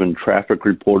Channel 11 traffic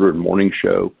reporter and morning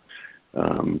show.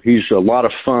 He's a lot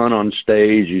of fun on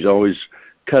stage. He's always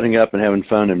cutting up and having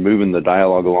fun and moving the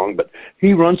dialogue along. But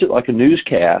he runs it like a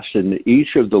newscast, and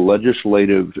each of the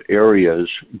legislative areas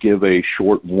give a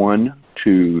short 1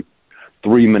 to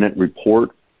 3 minute report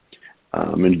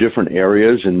in different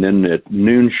areas. And then at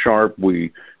noon sharp,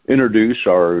 we introduce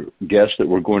our guest that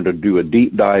we're going to do a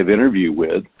deep dive interview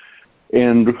with.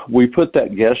 And we put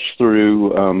that guest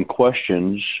through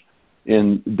questions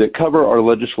that cover our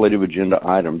legislative agenda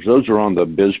items. Those are on the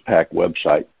BizPac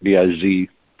website, bizpac.us.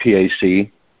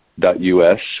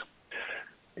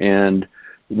 And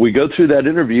we go through that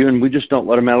interview, and we just don't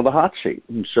let them out of the hot seat.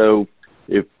 And so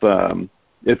if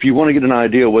you want to get an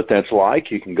idea of what that's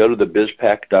like, you can go to the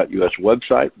bizpac.us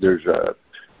website. There's a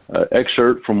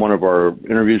excerpt from one of our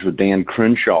interviews with Dan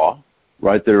Crenshaw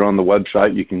right there on the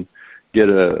website. You can get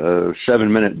a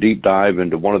 7-minute deep dive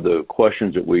into one of the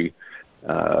questions that we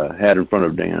had in front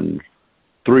of Dan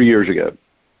 3 years ago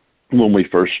when we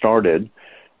first started,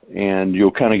 and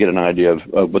you'll kind of get an idea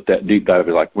of what that deep dive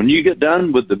is like. When you get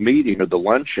done with the meeting or the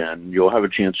luncheon, you'll have a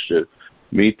chance to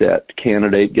meet that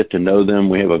candidate, get to know them.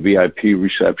 We have a VIP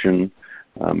reception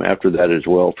after that as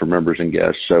well for members and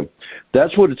guests. So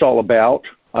that's what it's all about.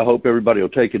 I hope everybody will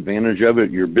take advantage of it.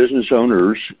 Your business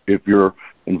owners, if you're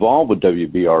involved with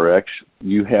WBRX,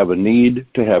 you have a need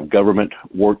to have government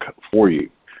work for you.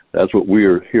 That's what we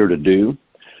are here to do.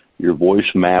 Your voice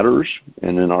matters.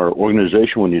 And in our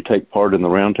organization, when you take part in the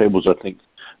roundtables, I think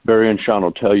Barry and Sean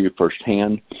will tell you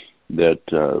firsthand that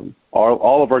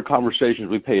all of our conversations,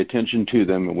 we pay attention to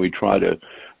them, and we try to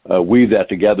weave that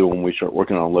together when we start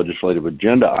working on legislative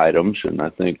agenda items. And I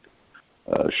think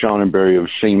Sean and Barry have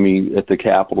seen me at the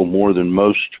Capitol more than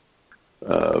most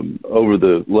over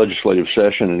the legislative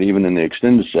session and even in the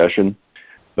extended session.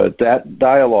 But that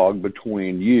dialogue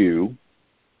between you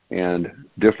and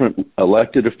different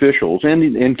elected officials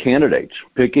and candidates,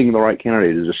 picking the right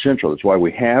candidate is essential. That's why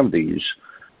we have these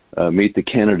Meet the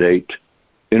Candidate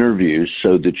interviews,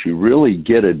 so that you really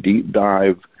get a deep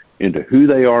dive into who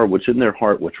they are, what's in their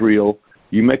heart, what's real.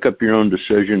 You make up your own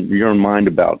decision, your own mind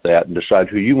about that, and decide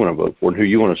who you want to vote for and who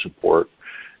you want to support.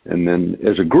 And then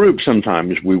as a group,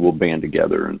 sometimes we will band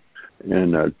together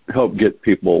and help get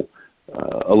people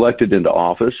elected into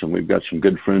office. And we've got some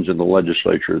good friends in the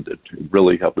legislature that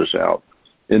really help us out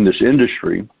in this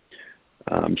industry.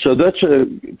 So that's a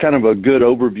kind of a good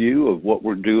overview of what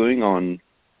we're doing on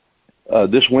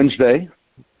this Wednesday,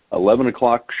 11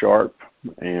 o'clock sharp,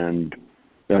 and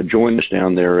join us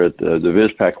down there at the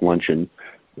BizPac luncheon.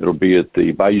 It'll be at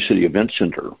the Bayou City Event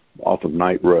Center off of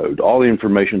Knight Road. All the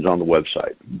information's on the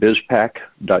website,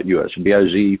 bizpac.us,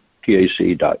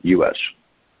 bizpac.us.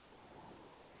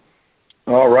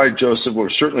 All right, Joseph. We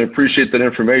certainly appreciate that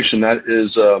information. That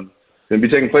is going to be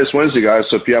taking place Wednesday, guys.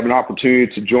 So if you have an opportunity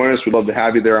to join us, we'd love to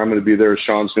have you there. I'm going to be there.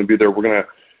 Sean's going to be there. We're going to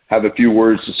have a few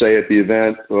words to say at the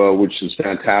event, which is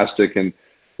fantastic. And,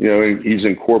 you know, he's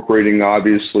incorporating,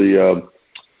 obviously,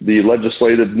 the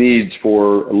legislative needs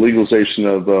for legalization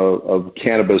of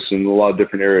cannabis in a lot of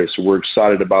different areas. So we're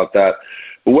excited about that.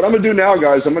 But what I'm going to do now,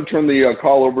 guys, I'm going to turn the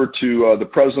call over to the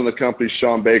president of the company,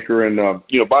 Sean Baker. And,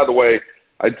 you know, by the way,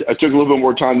 I took a little bit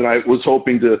more time than I was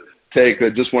hoping to take. I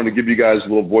just wanted to give you guys a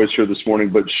little voice here this morning.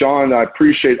 But Sean, I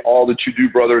appreciate all that you do,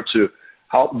 brother, to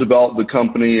help develop the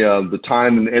company, the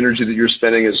time and energy that you're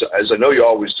spending, as I know you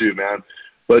always do, man.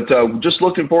 But just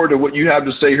looking forward to what you have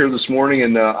to say here this morning,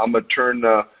 and I'm going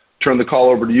to turn the call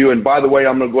over to you. And by the way,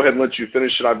 I'm going to go ahead and let you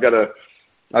finish it. I've got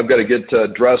to get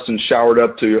dressed and showered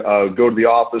up to go to the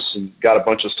office, and got a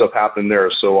bunch of stuff happening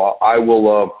there. So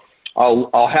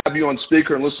I'll have you on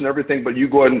speaker and listen to everything, but you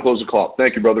go ahead and close the call.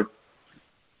 Thank you, brother.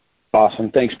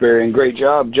 Awesome. Thanks, Barry. And great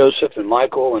job, Joseph and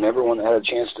Michael and everyone that had a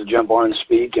chance to jump on and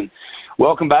speak. And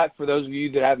welcome back for those of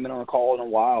you that haven't been on a call in a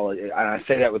while. And I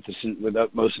say that with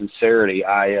utmost sincerity.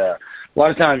 A lot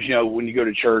of times, when you go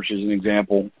to church, as an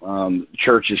example,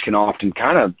 churches can often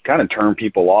kind of turn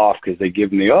people off because they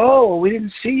give them we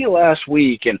didn't see you last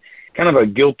week, and kind of a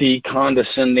guilty,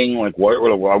 condescending, like,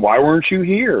 why weren't you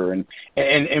here?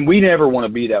 And we never want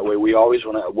to be that way. We always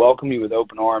want to welcome you with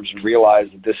open arms and realize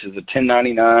that this is a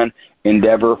 1099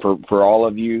 endeavor for all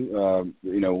of you,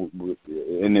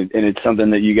 and it's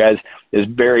something that you guys, as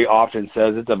Barry often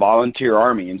says, it's a volunteer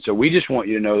army. And so we just want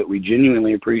you to know that we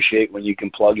genuinely appreciate when you can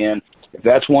plug in, if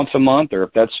that's once a month or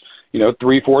if that's,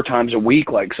 3-4 times a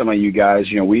week, like some of you guys,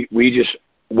 we just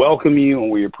welcome you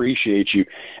and we appreciate you.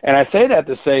 And I say that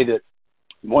to say that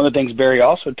one of the things Barry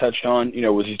also touched on,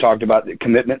 was he talked about the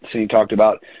commitments, and he talked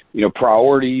about,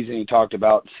 priorities, and he talked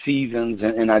about seasons.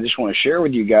 And I just want to share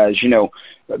with you guys,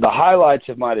 the highlights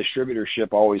of my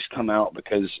distributorship always come out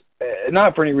because,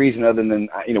 not for any reason other than,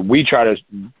 we try to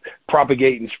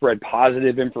propagate and spread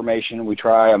positive information. We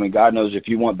try, God knows if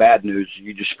you want bad news,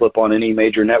 you just flip on any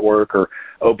major network or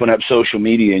open up social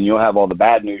media and you'll have all the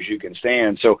bad news you can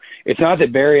stand. So it's not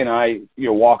that Barry and I,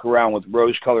 walk around with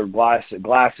rose-colored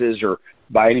glasses or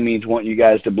by any means want you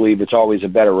guys to believe it's always a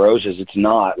bed of roses. It's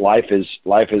not. Life is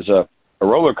a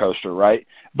roller coaster, right?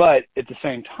 But at the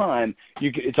same time,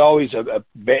 it's always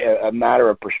a matter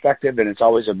of perspective, and it's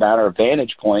always a matter of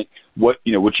vantage point, which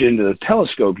end of the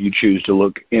telescope you choose to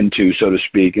look into, so to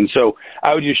speak. And so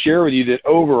I would just share with you that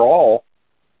overall,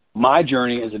 my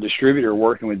journey as a distributor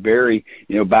working with Barry,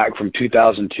 back from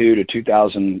 2002 to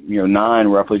 2009,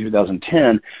 roughly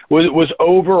 2010,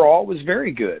 was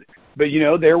very good. But,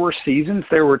 there were seasons,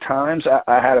 there were times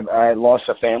I had lost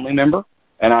a family member,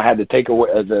 and I had to take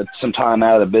some time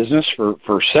out of the business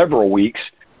for several weeks,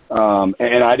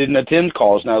 and I didn't attend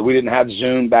calls. Now, we didn't have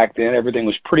Zoom back then. Everything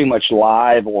was pretty much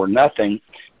live or nothing.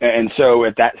 And so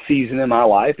at that season in my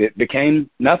life, it became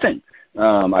nothing.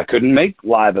 I couldn't make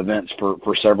live events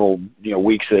for several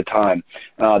weeks at a time.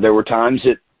 There were times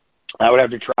that I would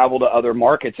have to travel to other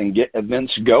markets and get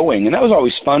events going, and that was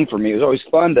always fun for me. It was always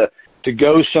fun to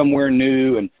go somewhere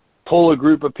new and pull a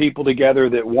group of people together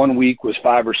that one week was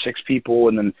 5 or 6 people,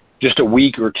 and then just a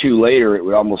week or two later, it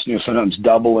would almost, sometimes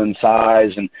double in size.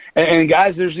 And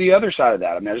guys, there's the other side of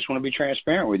that. I just want to be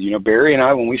transparent with you. Barry and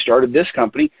I, when we started this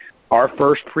company, our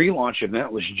first pre-launch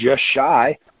event was just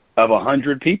shy of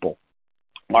 100 people.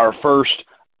 Our first,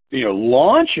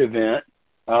 launch event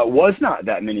was not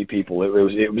that many people. It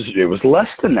was less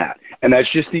than that. And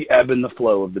that's just the ebb and the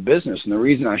flow of the business. And the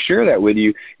reason I share that with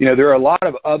you, there are a lot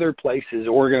of other places,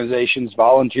 organizations,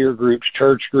 volunteer groups,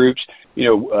 church groups,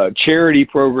 charity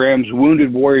programs,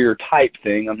 wounded warrior type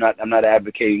thing. I'm not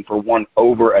advocating for one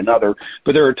over another,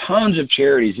 but there are tons of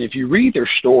charities. And if you read their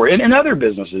story, and other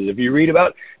businesses, if you read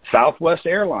about Southwest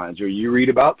Airlines or you read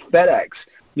about FedEx,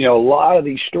 a lot of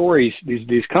these stories,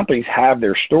 these companies have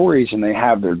their stories and they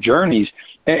have their journeys.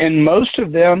 And most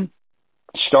of them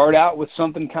start out with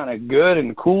something kind of good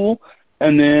and cool,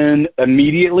 and then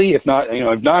immediately, if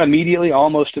not immediately,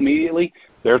 almost immediately,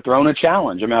 they're thrown a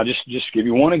challenge. I'll just give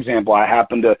you one example. I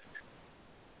happen to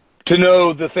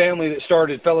know the family that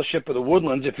started Fellowship of the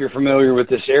Woodlands, if you're familiar with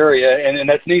this area, and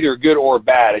that's neither good or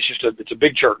bad. It's just it's a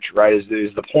big church, right? Is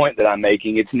the point that I'm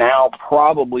making. It's now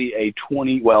probably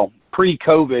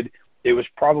pre-COVID, it was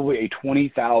probably a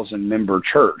 20,000 member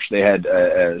church. They had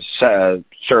a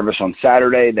service on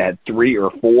Saturday. They had 2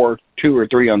 or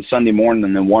 3 on Sunday morning,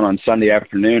 and then 1 on Sunday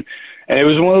afternoon. And it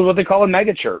was what they call a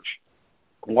mega church.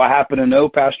 Well, I happen to know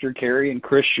Pastor Kerry and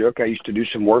Chris Shook. I used to do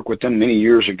some work with them many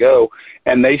years ago,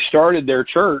 and they started their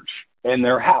church in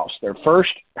their house. Their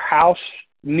first house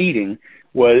meeting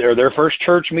their first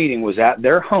church meeting was at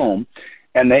their home,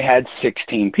 and they had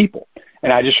 16 people.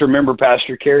 And I just remember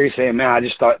Pastor Kerry saying, man, I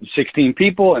just thought 16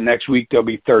 people, and next week there'll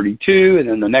be 32, and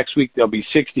then the next week there'll be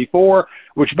 64,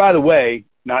 which, by the way,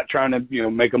 not trying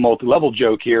to make a multi-level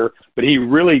joke here, but he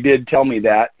really did tell me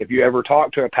that if you ever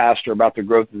talk to a pastor about the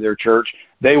growth of their church,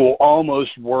 they will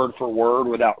almost word for word,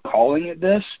 without calling it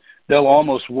this, they'll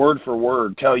almost word for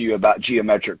word tell you about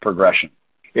geometric progression.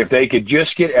 if they could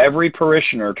just get every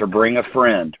parishioner to bring a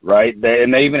friend, right?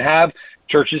 And they even have,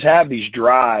 churches have these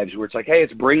drives where it's like, hey,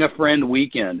 it's bring a friend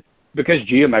weekend, because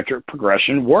geometric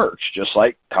progression works, just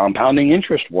like compounding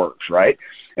interest works, right?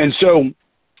 And so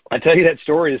I tell you that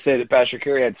story to say that Pastor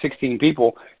Kerry had 16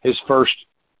 people, his first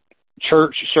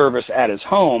church service at his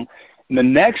home. And the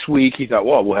next week he thought,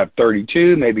 well, we'll have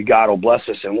 32, maybe God will bless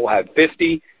us and we'll have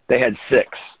 50. They had 6.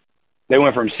 They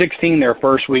went from 16 their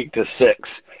first week to 6.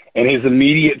 And his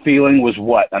immediate feeling was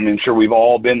what? I mean, I'm sure we've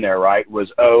all been there, right?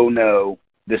 Was, oh no,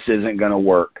 this isn't going to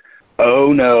work.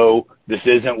 Oh no, this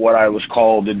isn't what I was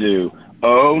called to do.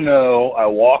 Oh no, I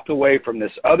walked away from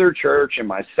this other church and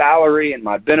my salary and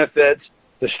my benefits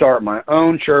to start my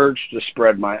own church, to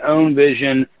spread my own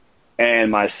vision.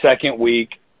 And my second week,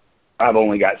 I've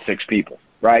only got 6 people,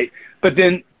 right? But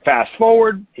then fast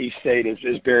forward, he stayed, as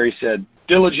Barry said,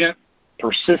 diligent,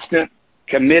 persistent,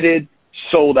 committed,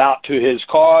 sold out to his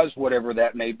cause, whatever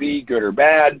that may be, good or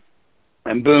bad.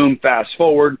 And boom, fast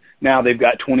forward, now they've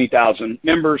got 20,000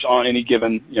 members on any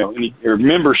given, or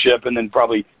membership, and then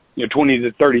probably, 20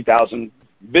 to 30,000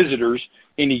 visitors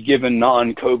any given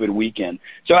non-COVID weekend.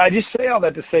 So I just say all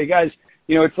that to say, guys,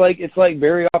 it's like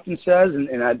Barry often says,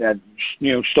 and I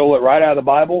stole it right out of the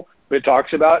Bible, but it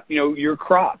talks about, your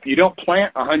crop. You don't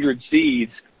plant 100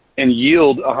 seeds and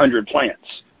yield 100 plants.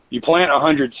 You plant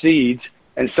 100 seeds,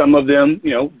 and some of them,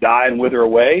 die and wither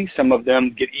away. Some of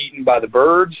them get eaten by the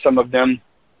birds. Some of them,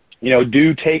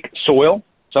 do take soil.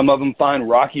 Some of them find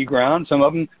rocky ground. Some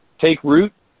of them take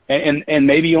root. And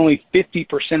maybe only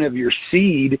 50% of your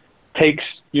seed takes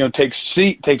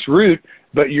root,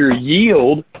 but your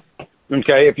yield,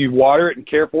 okay, if you water it and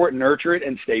care for it and nurture it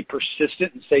and stay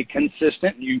persistent and stay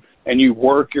consistent, and you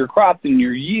work your crop, then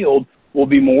your yield will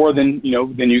be more than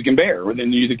you can bear, or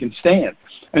than you can stand.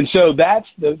 And so that's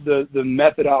the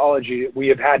methodology that we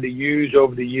have had to use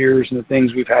over the years, and the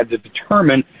things we've had to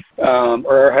determine,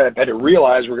 or have had to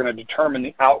realize we're going to determine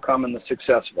the outcome and the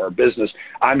success of our business.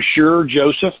 I'm sure,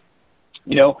 Joseph,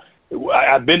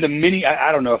 I've been to many,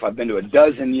 I don't know if I've been to a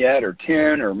dozen yet, or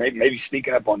 10, or maybe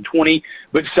sneaking up on 20,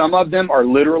 but some of them are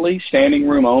literally standing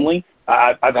room only.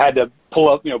 I've had to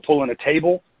pull in a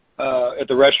table at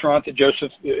the restaurant that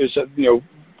Joseph is,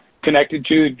 connected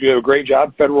to. Do a great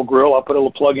job. Federal Grill, I'll put a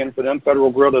little plug in for them.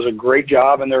 Federal Grill does a great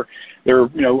job in their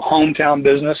hometown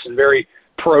business, and very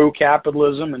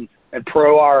pro-capitalism and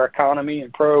pro our economy,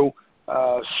 and pro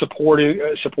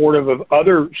supportive of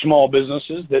other small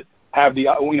businesses that have the,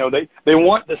 they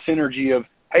want the synergy of,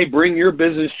 hey, bring your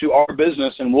business to our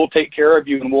business and we'll take care of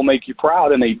you and we'll make you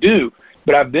proud. And they do.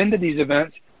 But I've been to these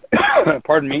events,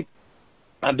 pardon me,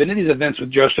 I've been to these events with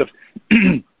Joseph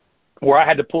where I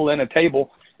had to pull in a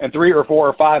table and 3 or 4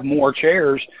 or 5 more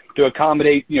chairs to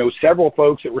accommodate, several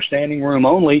folks that were standing room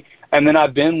only. And then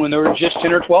I've been when there were just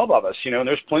 10 or 12 of us, and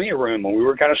there's plenty of room, and we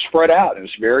were kind of spread out. It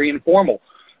was very informal.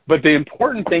 But the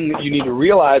important thing that you need to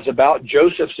realize about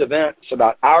Joseph's events,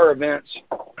 about our events,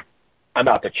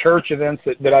 about the church events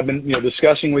that I've been,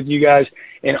 discussing with you guys,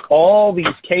 in all these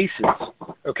cases,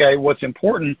 okay, what's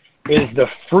important is the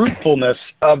fruitfulness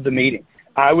of the meeting.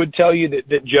 I would tell you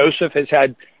that Joseph has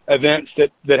had events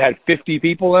that had 50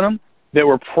 people in them that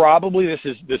were probably, this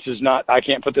is not, I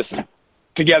can't put this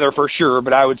together for sure,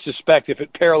 but I would suspect if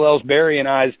it parallels Barry and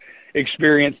I's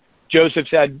experience, Joseph's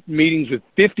had meetings with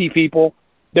 50 people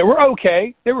that were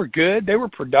okay. They were good. They were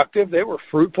productive. They were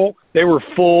fruitful. They were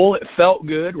full. It felt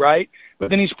good, right? But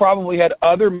then he's probably had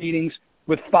other meetings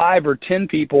with 5 or 10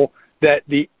 people that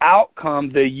the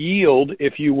outcome, the yield,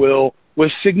 if you will,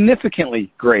 was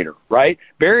significantly greater, right?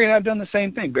 Barry and I have done the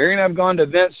same thing. Barry and I have gone to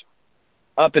events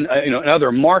up in in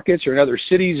other markets or in other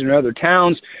cities or in other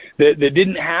towns that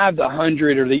didn't have the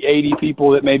 100 or the 80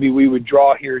 people that maybe we would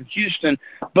draw here in Houston,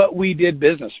 but we did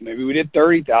business. Maybe we did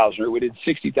 30,000 or we did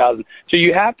 60,000. So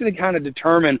you have to kind of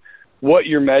determine what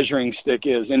your measuring stick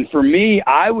is. And for me,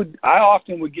 I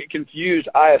often would get confused.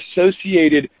 I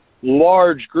associated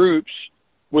large groups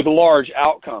with a large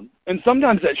outcome. And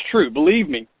sometimes that's true. Believe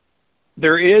me,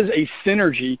 there is a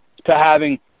synergy to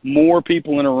having more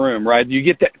people in a room, right? You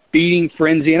get that feeding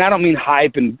frenzy, and I don't mean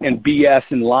hype and BS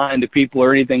and lying to people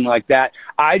or anything like that.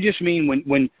 I just mean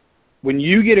when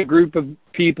you get a group of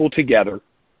people together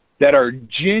that are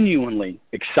genuinely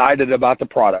excited about the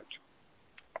product,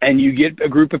 and you get a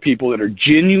group of people that are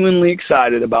genuinely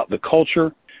excited about the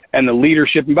culture and the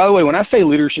leadership. And by the way, when I say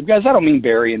leadership, guys, I don't mean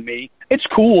Barry and me. It's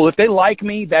cool. If they like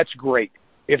me, that's great.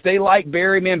 If they like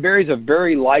Barry, man, Barry's a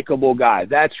very likable guy.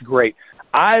 That's great.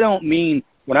 I don't mean,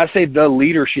 when I say the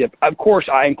leadership, of course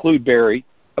I include Barry.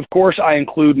 Of course I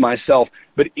include myself.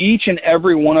 But each and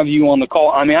every one of you on the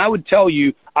call, I mean, I would tell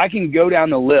you, I can go down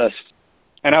the list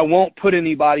and I won't put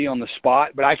anybody on the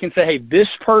spot, but I can say, hey, this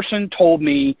person told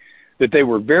me that they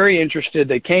were very interested.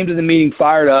 They came to the meeting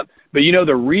fired up, but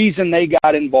the reason they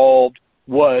got involved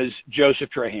was Joseph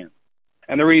Trahan.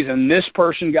 And the reason this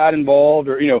person got involved,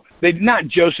 or, not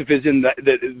Joseph is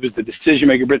was the decision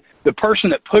maker, but the person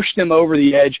that pushed them over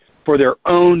the edge for their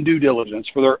own due diligence,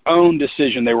 for their own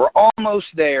decision. They were almost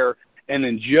there, and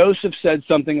then Joseph said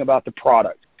something about the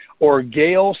product, or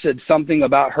Gail said something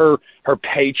about her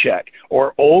paycheck,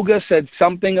 or Olga said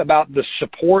something about the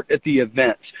support at the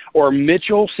events, or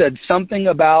Mitchell said something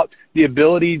about the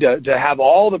ability to have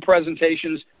all the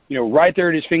presentations right there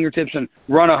at his fingertips and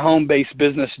run a home-based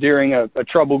business during a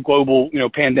troubled global,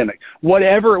 pandemic.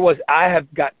 Whatever it was, I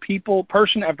have got people,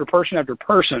 person after person after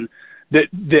person,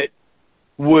 that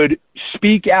would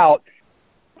speak out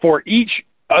for each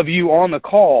of you on the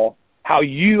call how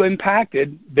you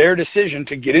impacted their decision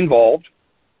to get involved,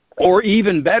 or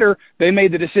even better, they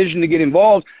made the decision to get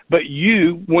involved, but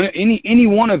any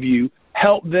one of you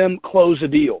helped them close a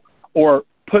deal, or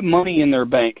put money in their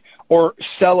bank, or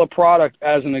sell a product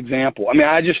as an example. I mean,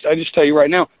 I just tell you right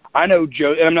now, I know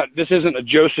Joe, and this isn't a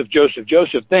Joseph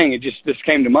thing. This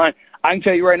came to mind. I can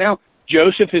tell you right now,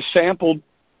 Joseph has sampled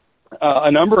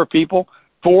a number of people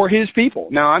for his people.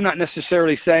 Now, I'm not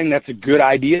necessarily saying that's a good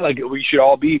idea. Like, we should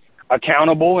all be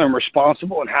accountable and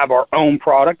responsible and have our own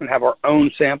product and have our own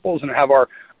samples and have our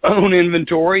own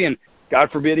inventory and, God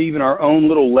forbid, even our own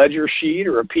little ledger sheet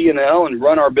or a P&L and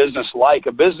run our business like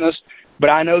a business. But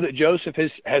I know that Joseph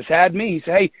has had me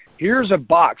say, hey, here's a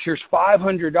box. Here's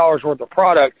 $500 worth of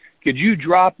product. Could you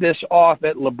drop this off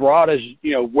at Labrada's,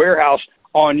 warehouse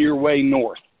on your way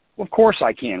north? Well, of course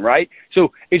I can, right?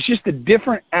 So it's just the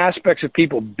different aspects of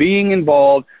people being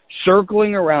involved,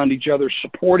 circling around each other,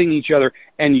 supporting each other.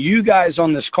 And you guys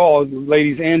on this call,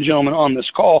 ladies and gentlemen on this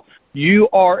call, you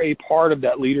are a part of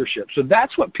that leadership. So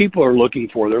that's what people are looking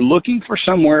for. They're looking for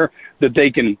somewhere that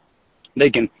they can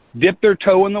dip their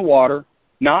toe in the water,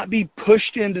 not be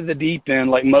pushed into the deep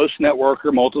end like most network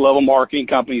or multi-level marketing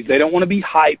companies. They don't want to be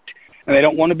hyped, and they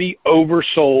don't want to be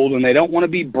oversold, and they don't want to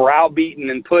be browbeaten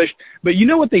and pushed. But you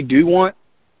know what they do want?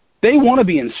 They want to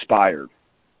be inspired.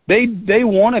 They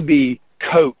want to be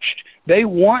coached. They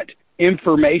want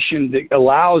information that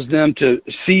allows them to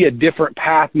see a different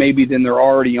path maybe than they're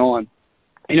already on.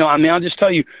 I'll just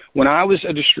tell you, when I was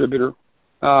a distributor,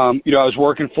 I was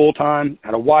working full-time,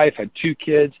 had a wife, had 2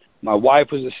 kids. My wife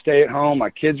was a stay-at-home.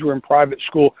 My kids were in private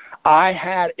school. I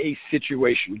had a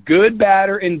situation, good, bad,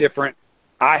 or indifferent.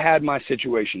 I had my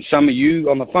situation. Some of you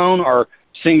on the phone are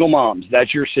single moms.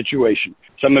 That's your situation.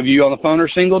 Some of you on the phone are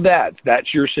single dads.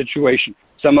 That's your situation.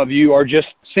 Some of you are just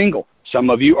single. Some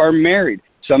of you are married.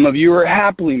 Some of you are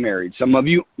happily married. Some of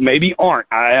you maybe aren't.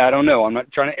 I don't know. I'm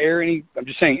not trying to air any. I'm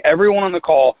just saying everyone on the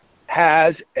call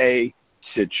has a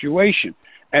situation.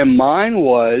 And mine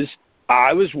was,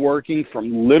 I was working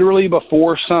from literally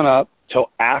before sunup till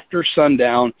after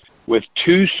sundown with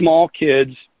 2 small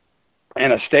kids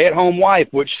and a stay-at-home wife,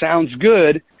 which sounds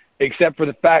good, except for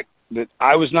the fact that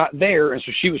I was not there, and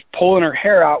so she was pulling her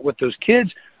hair out with those kids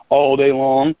all day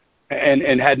long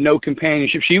and had no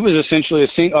companionship. She was essentially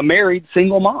a married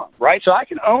single mom, right? So I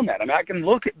can own that. I mean, I can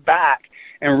look back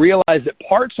and realize that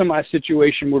parts of my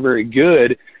situation were very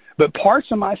good, but parts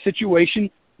of my situation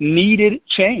needed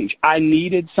change. I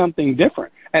needed something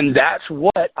different. And that's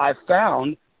what I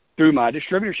found through my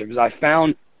distributorship, is I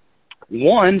found,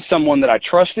 one, someone that I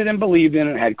trusted and believed in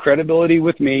and had credibility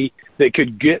with me that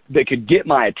could get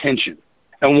my attention.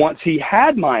 And once he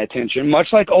had my attention, much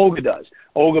like Olga does,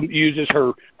 Olga uses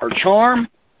her charm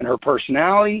and her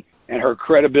personality and her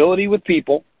credibility with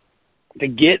people to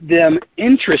get them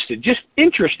interested, just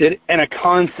interested in a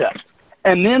concept.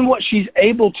 And then what she's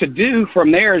able to do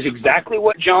from there is exactly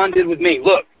what John did with me.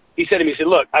 Look, he said to me,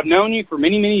 look, I've known you for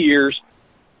many, many years.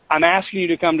 I'm asking you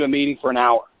to come to a meeting for an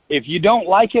hour. If you don't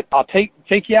like it, I'll take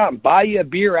you out and buy you a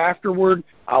beer afterward.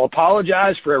 I'll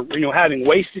apologize for, having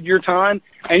wasted your time.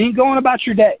 And you go on about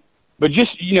your day. But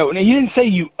just, and he didn't say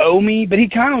you owe me, but he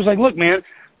kind of was like, look, man,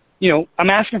 I'm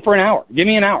asking for an hour. Give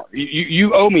me an hour.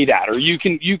 You owe me that, or you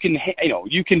can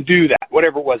do that.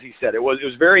 Whatever it was he said. It was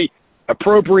very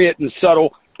appropriate and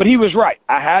subtle, but he was right.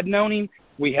 I had known him.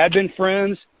 We had been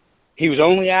friends. He was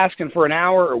only asking for an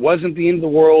hour. It wasn't the end of the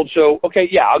world. So, okay,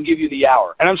 yeah, I'll give you the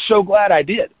hour. And I'm so glad I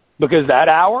did, because that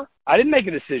hour, I didn't make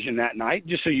a decision that night,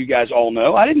 just so you guys all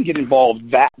know. I didn't get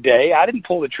involved that day. I didn't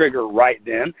pull the trigger right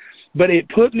then, but it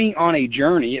put me on a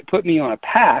journey. It put me on a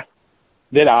path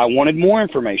that I wanted more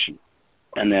information.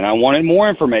 And then I wanted more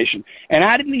information. And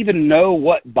I didn't even know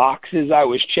what boxes I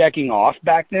was checking off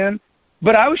back then.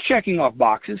 But I was checking off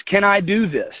boxes. Can I do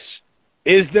this?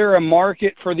 Is there a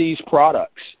market for these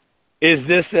products? Is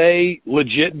this a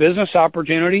legit business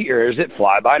opportunity, or is it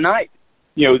fly by night?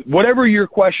 You know, whatever your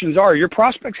questions are, your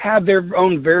prospects have their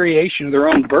own variation, their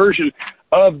own version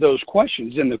of those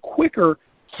questions. And the quicker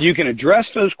you can address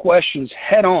those questions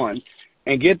head on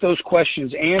and get those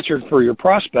questions answered for your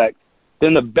prospect,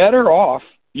 then the better off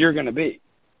you're going to be.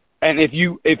 And if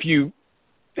you,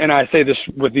 and I say this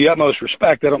with the utmost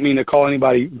respect, I don't mean to call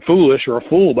anybody foolish or a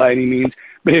fool by any means,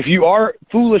 but if you are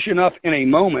foolish enough in a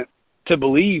moment to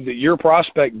believe that your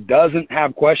prospect doesn't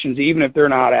have questions, even if they're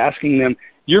not asking them,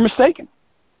 you're mistaken.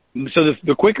 So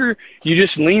the quicker you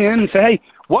just lean in and say, hey,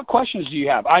 what questions do you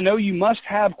have? I know you must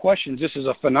have questions. This is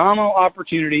a phenomenal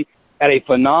opportunity at a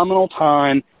phenomenal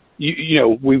time. You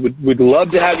know, we'd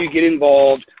love to have you get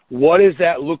involved. What does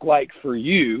that look like for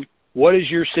you? What is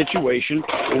your situation?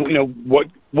 You know,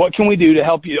 what can we do to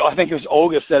help you? I think it was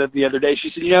Olga said it the other day.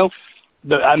 She said, you know,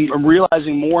 I'm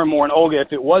realizing more and more, and Olga,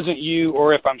 if it wasn't you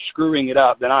or if I'm screwing it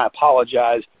up, then I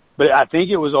apologize. But I think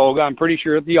it was Olga. I'm pretty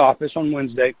sure at the office on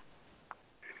Wednesday.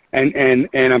 And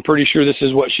I'm pretty sure this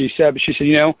is what she said. But she said,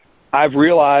 you know, I've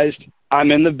realized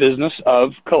I'm in the business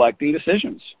of collecting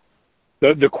decisions.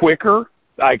 The quicker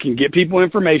I can get people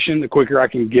information, the quicker I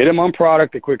can get them on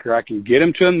product, the quicker I can get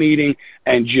them to a meeting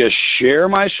and just share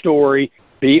my story,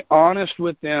 be honest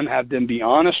with them, have them be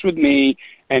honest with me,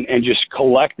 and just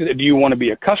collect it. Do you want to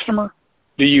be a customer?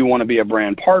 Do you want to be a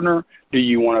brand partner? Do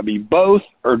you want to be both?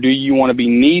 Or do you want to be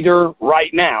neither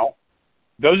right now?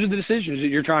 Those are the decisions that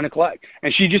you're trying to collect.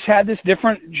 And she just had this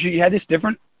different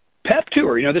pep to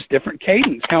her, you know, this different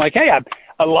cadence. Kind of like, hey,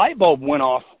 a light bulb went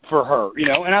off for her, you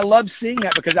know, and I love seeing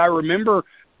that because I remember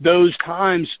those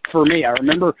times for me. I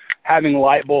remember having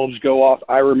light bulbs go off.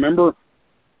 I remember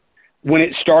when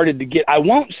it started to get, I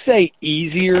won't say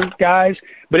easier, guys,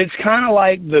 but it's kind of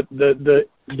like the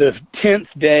 10th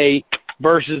day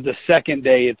versus the second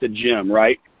day at the gym,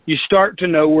 right? You start to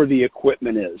know where the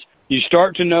equipment is. You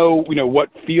start to know, you know, what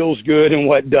feels good and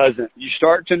what doesn't. You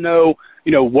start to know,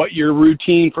 you know, what your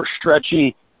routine for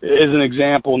stretching, as an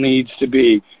example, needs to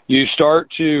be. You start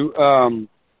to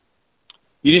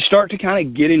kind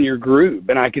of get in your groove.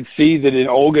 And I could see that in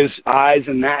Olga's eyes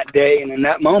in that day and in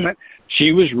that moment,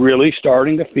 she was really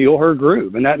starting to feel her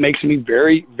groove. And that makes me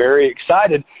very, very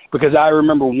excited because I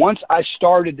remember once I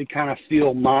started to kind of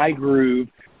feel my groove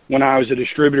when I was a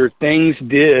distributor, things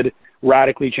did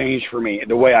radically change for me.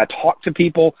 The way I talked to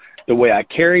people, the way I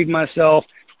carried myself,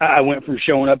 I went from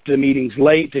showing up to meetings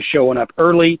late to showing up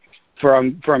early,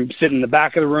 from sitting in the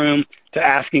back of the room to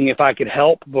asking if I could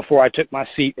help before I took my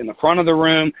seat in the front of the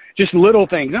room. Just little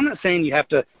things. I'm not saying you have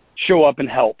to show up and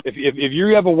help. If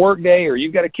you have a work day or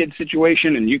you've got a kid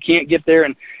situation and you can't get there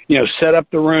and, you know, set up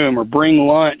the room or bring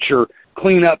lunch or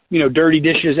clean up, you know, dirty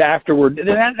dishes afterward,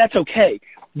 that's okay.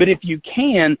 But if you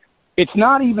can, it's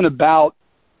not even about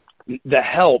the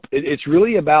help. It's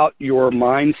really about your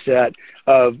mindset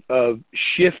of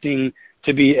shifting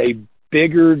to be a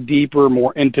bigger, deeper,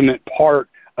 more intimate part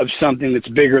of something that's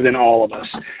bigger than all of us.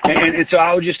 And so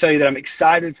I would just tell you that I'm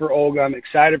excited for Olga. I'm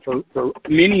excited for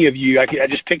many of you. I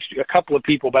just picked a couple of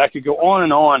people, but I could go on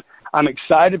and on. I'm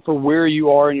excited for where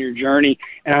you are in your journey,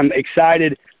 and I'm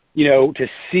excited, you know, to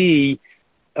see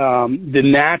the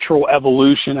natural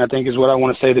evolution, I think is what I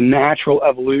want to say, the natural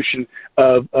evolution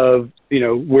of, you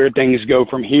know, where things go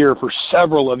from here for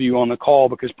several of you on the call,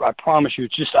 because I promise you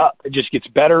it's just up. It just gets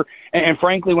better. And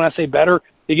frankly, when I say better,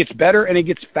 it gets better and it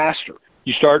gets faster.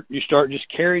 You start just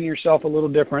carrying yourself a little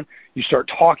different. You start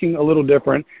talking a little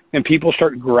different, and people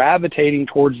start gravitating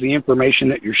towards the information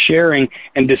that you're sharing,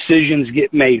 and decisions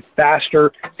get made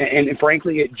faster. And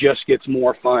frankly, it just gets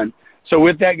more fun. So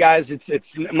with that, guys, it's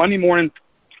Monday morning,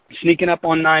 sneaking up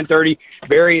on 9:30.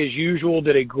 Barry, as usual,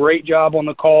 did a great job on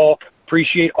the call.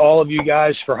 Appreciate all of you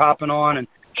guys for hopping on and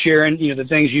sharing, you know, the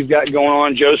things you've got going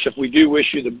on. Joseph, we do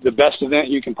wish you the best event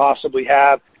you can possibly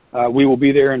have. We will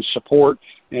be there in support.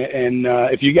 And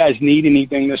if you guys need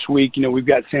anything this week, you know, we've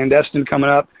got Sandestin coming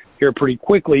up here pretty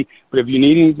quickly. But if you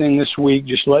need anything this week,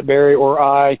 just let Barry or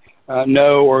I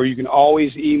know, or you can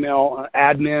always email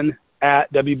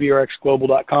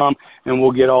admin@wbrxglobal.com, and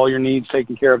we'll get all your needs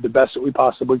taken care of the best that we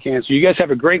possibly can. So you guys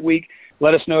have a great week.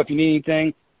 Let us know if you need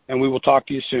anything, and we will talk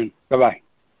to you soon. Bye-bye.